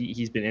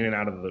 he's been in and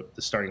out of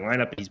the starting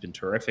lineup. He's been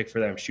terrific for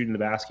them shooting the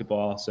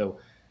basketball. So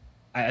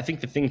I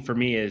think the thing for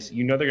me is,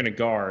 they're going to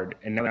guard,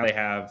 and now they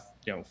have,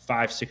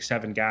 5, 6,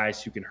 7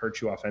 guys who can hurt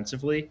you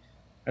offensively.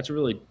 That's a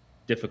really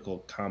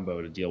difficult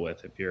combo to deal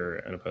with if you're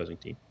an opposing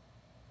team.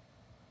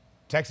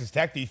 Texas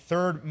Tech, the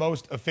 3rd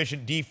most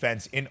efficient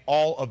defense in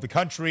all of the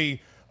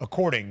country,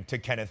 according to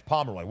Kenneth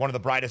Pomeroy, one of the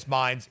brightest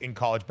minds in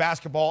college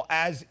basketball,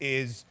 as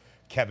is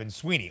Kevin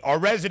Sweeney. Our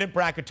resident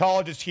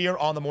bracketologist here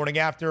on the morning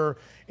after,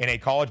 and a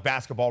college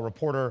basketball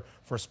reporter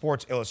for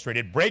Sports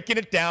Illustrated, breaking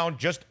it down.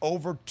 Just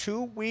over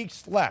 2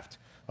 weeks left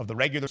of the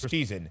regular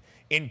season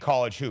in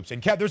college hoops.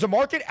 And Kev, there's a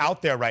market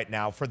out there right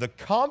now for the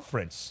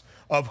conference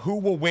of who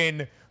will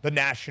win the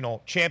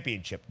national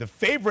championship. The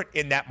favorite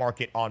in that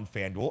market on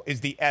FanDuel is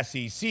the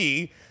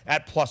SEC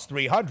at plus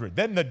 300.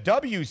 Then the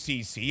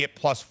WCC at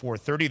plus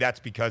 430. That's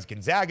because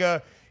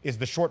Gonzaga is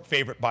the short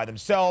favorite by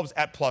themselves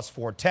at plus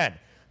 410.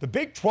 The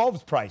Big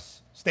 12's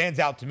price stands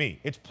out to me.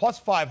 It's plus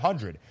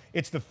 500.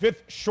 It's the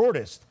 5th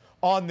shortest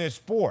on this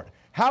board.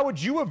 How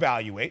would you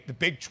evaluate the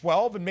Big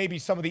 12 and maybe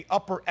some of the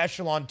upper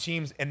echelon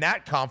teams in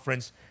that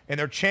conference and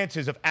their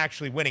chances of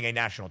actually winning a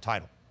national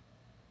title?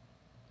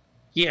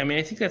 Yeah, I mean,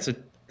 I think that's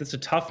a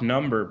tough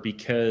number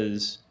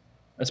because,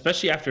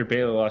 especially after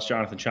Baylor lost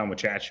Jonathan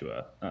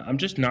Tchamwa-Tchatchoua, I'm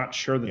just not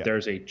sure that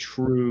there's a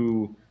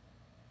true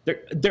 –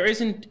 there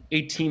isn't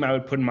a team I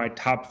would put in my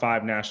top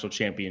 5 national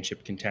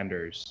championship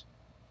contenders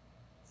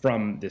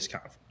from this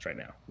conference right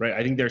now, right?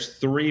 I think there's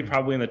 3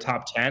 probably in the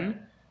top 10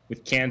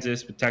 with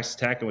Kansas, with Texas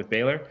Tech, and with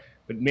Baylor,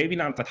 but maybe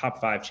not the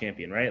top 5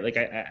 champion, right? Like,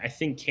 I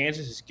think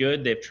Kansas is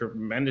good. They have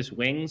tremendous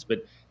wings, but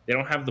they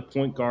don't have the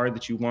point guard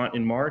that you want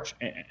in March,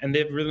 and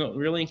they're really,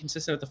 really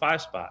inconsistent at the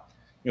 5 spot.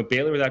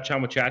 Baylor without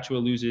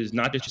Tchamwa-Tchatchoua loses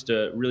not just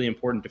a really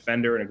important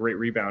defender and a great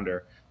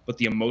rebounder, but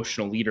the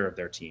emotional leader of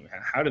their team.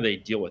 How do they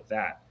deal with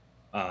that?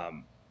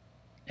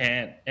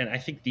 And I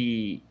think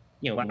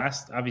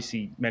last,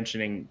 obviously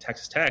mentioning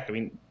Texas Tech, I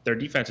mean, their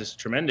defense is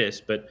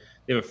tremendous, but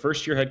they have a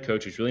first-year head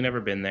coach who's really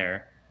never been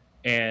there.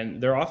 And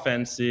their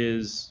offense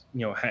is,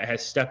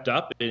 has stepped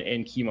up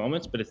in key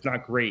moments, but it's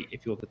not great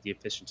if you look at the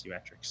efficiency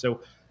metrics.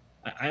 So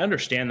I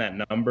understand that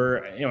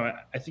number.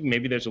 I think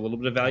maybe there's a little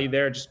bit of value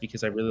there just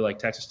because I really like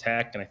Texas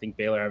Tech, and I think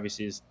Baylor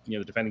obviously is,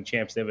 the defending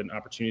champs. They have an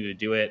opportunity to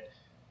do it.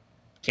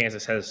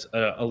 Kansas has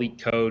an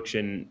elite coach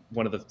and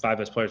one of the 5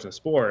 best players in the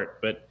sport.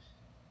 But,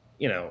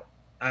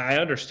 I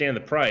understand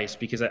the price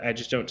because I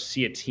just don't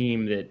see a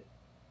team that,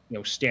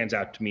 stands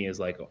out to me as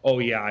like, oh,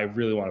 yeah, I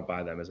really want to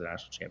buy them as a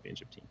national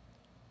championship team.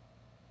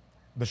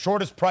 The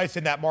shortest price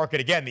in that market,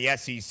 again, the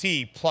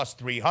SEC, plus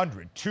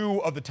 300.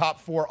 2 of the top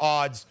 4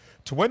 odds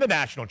to win the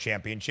national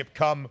championship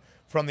come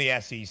from the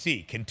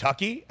SEC.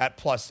 Kentucky at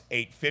plus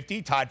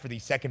 850, tied for the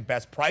second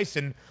best price,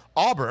 and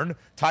Auburn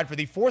tied for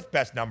the 4th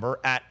best number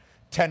at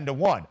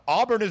 10-1.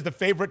 Auburn is the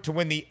favorite to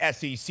win the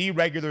SEC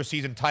regular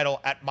season title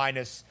at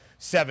minus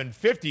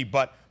 750.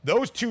 But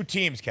those 2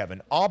 teams,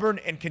 Kevin, Auburn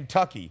and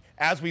Kentucky,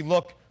 as we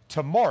look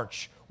to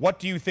March, what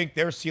do you think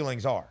their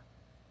ceilings are?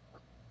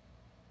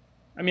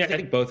 I mean, I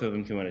think both of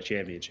them can win a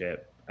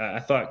championship. I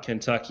thought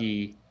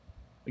Kentucky,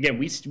 again,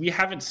 we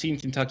haven't seen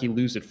Kentucky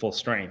lose at full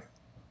strength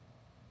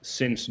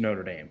since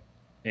Notre Dame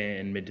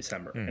in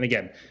mid-December. And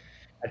again,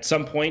 at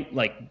some point,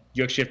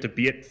 you actually have to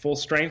be at full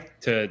strength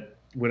to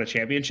win a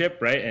championship,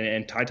 right?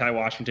 And Ty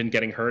Washington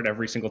getting hurt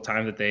every single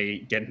time that they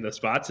get into the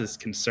spots is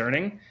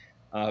concerning.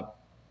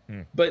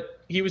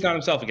 But he was not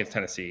himself against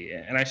Tennessee.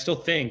 And I still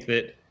think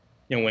that,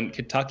 when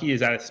Kentucky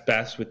is at its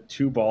best with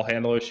 2 ball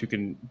handlers who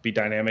can be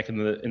dynamic in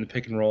the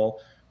pick and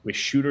roll, with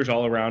shooters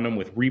all around them,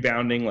 with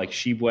rebounding like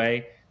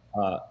Shibwe,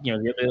 the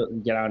ability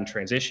to get out in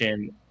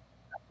transition,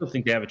 I still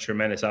think they have a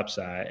tremendous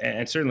upside.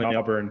 And certainly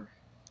Auburn,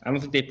 I don't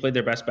think they played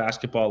their best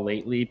basketball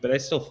lately, but I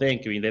still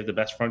think, they have the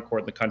best front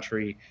court in the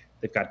country.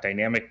 They've got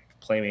dynamic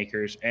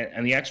playmakers.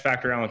 And the X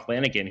factor, Alan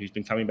Flanagan, who's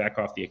been coming back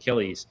off the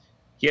Achilles,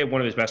 he had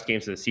one of his best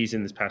games of the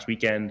season this past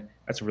weekend.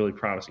 That's a really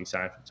promising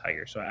sign for the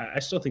Tigers. So I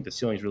still think the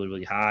ceiling is really,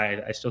 really high.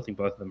 I still think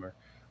both of them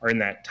are in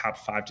that top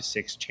 5 to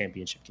 6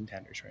 championship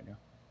contenders right now.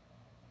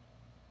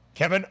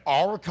 Kevin,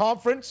 our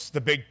conference,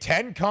 the Big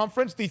Ten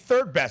Conference, the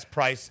 3rd best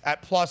price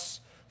at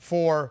plus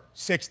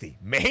 460.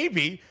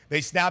 Maybe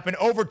they snap an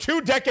over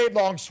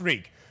 2-decade-long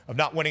streak of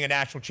not winning a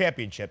national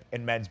championship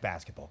in men's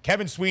basketball.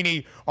 Kevin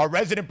Sweeney, our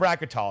resident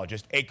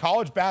bracketologist, a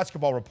college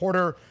basketball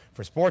reporter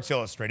for Sports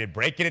Illustrated,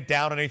 breaking it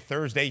down on a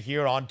Thursday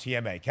here on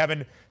TMA.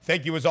 Kevin,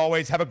 thank you as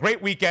always. Have a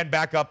great weekend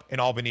back up in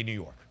Albany, New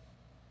York.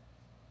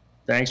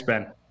 Thanks,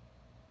 Ben.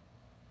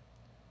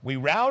 We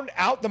round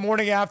out the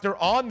morning after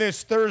on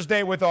this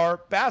Thursday with our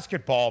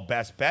basketball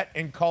best bet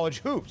in college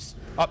hoops.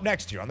 Up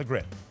next here on The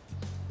Grid.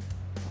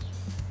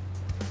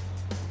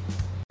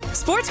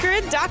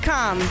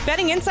 SportsGrid.com.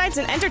 Betting insights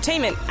and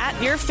entertainment at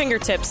your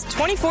fingertips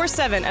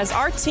 24/7 as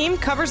our team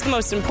covers the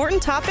most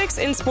important topics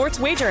in sports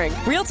wagering.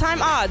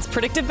 Real-time odds,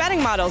 predictive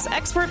betting models,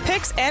 expert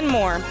picks, and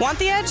more. Want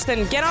the edge?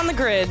 Then get on the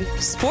grid.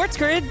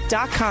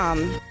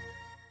 SportsGrid.com.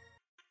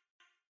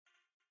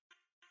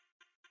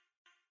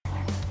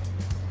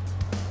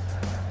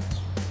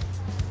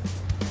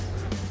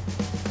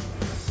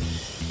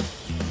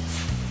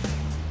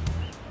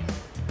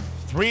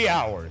 Three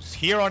hours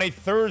here on a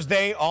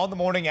Thursday on the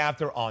morning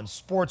after on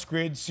Sports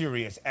Grid,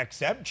 Sirius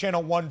XM,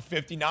 channel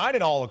 159,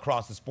 and all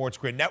across the Sports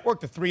Grid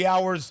network. The 3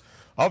 hours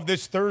of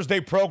this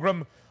Thursday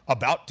program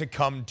about to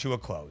come to a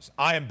close.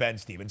 I am Ben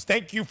Stevens.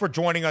 Thank you for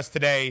joining us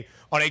today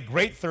on a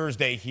great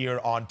Thursday here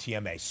on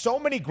TMA. So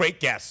many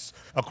great guests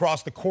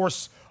across the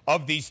course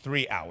of these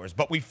 3 hours,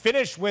 but we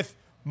finish with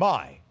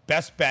my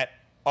best bet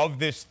of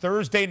this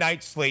Thursday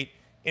night slate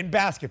in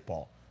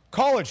basketball.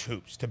 College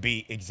hoops, to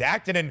be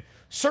exact. And in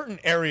certain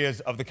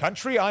areas of the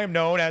country, I am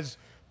known as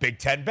Big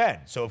Ten Ben.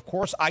 So, of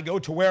course, I go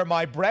to where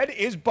my bread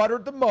is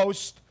buttered the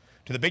most,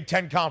 to the Big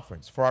Ten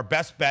Conference, for our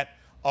best bet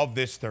of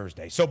this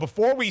Thursday. So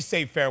before we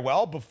say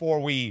farewell, before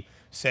we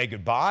say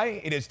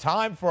goodbye, it is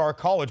time for our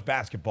college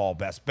basketball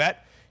best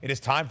bet. It is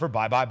time for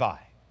Bye Bye Bye.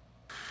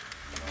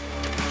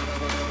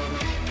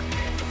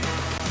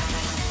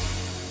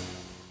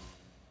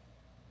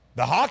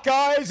 The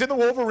Hawkeyes and the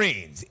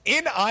Wolverines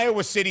in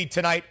Iowa City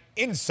tonight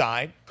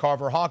inside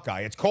Carver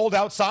Hawkeye. It's cold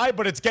outside,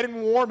 but it's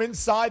getting warm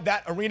inside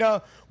that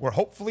arena where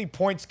hopefully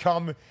points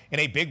come in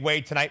a big way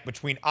tonight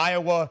between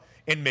Iowa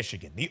and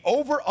Michigan. The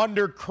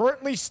over-under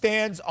currently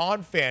stands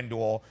on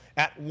FanDuel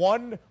at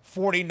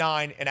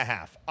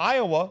 149.5.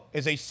 Iowa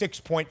is a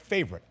 6-point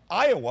favorite.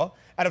 Iowa,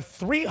 out of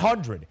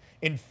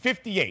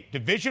 358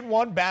 Division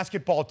I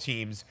basketball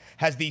teams,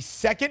 has the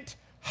second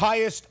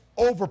highest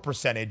over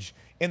percentage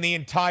in the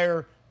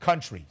entire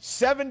country.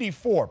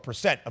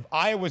 74% of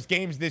Iowa's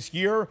games this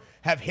year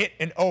have hit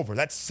an over.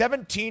 That's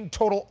 17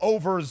 total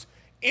overs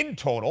in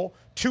total.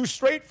 2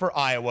 straight for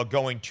Iowa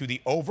going to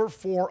the over.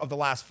 4 of the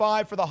last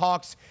 5 for the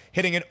Hawks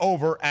hitting an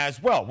over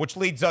as well, which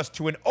leads us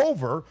to an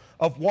over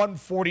of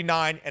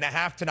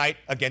 149.5 tonight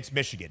against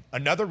Michigan.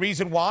 Another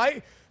reason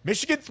why,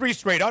 Michigan 3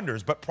 straight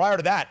unders, but prior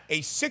to that, a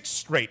 6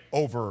 straight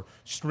over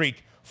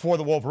streak for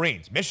the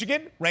Wolverines.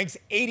 Michigan ranks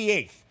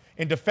 88th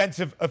in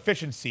defensive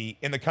efficiency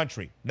in the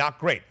country. Not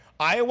great.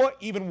 Iowa,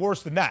 even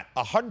worse than that,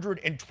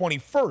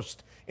 121st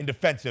in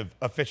defensive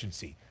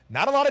efficiency.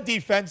 Not a lot of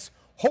defense,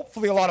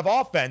 hopefully a lot of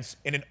offense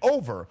in an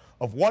over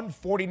of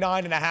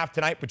 149.5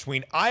 tonight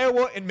between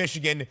Iowa and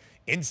Michigan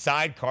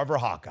inside Carver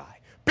Hawkeye.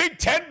 Big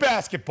Ten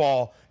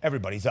basketball,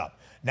 everybody's up.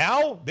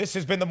 Now, this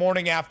has been the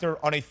morning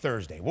after on a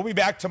Thursday. We'll be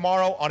back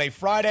tomorrow on a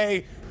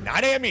Friday,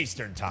 9 a.m.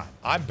 Eastern time.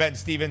 I'm Ben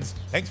Stevens.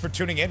 Thanks for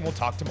tuning in. We'll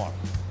talk tomorrow.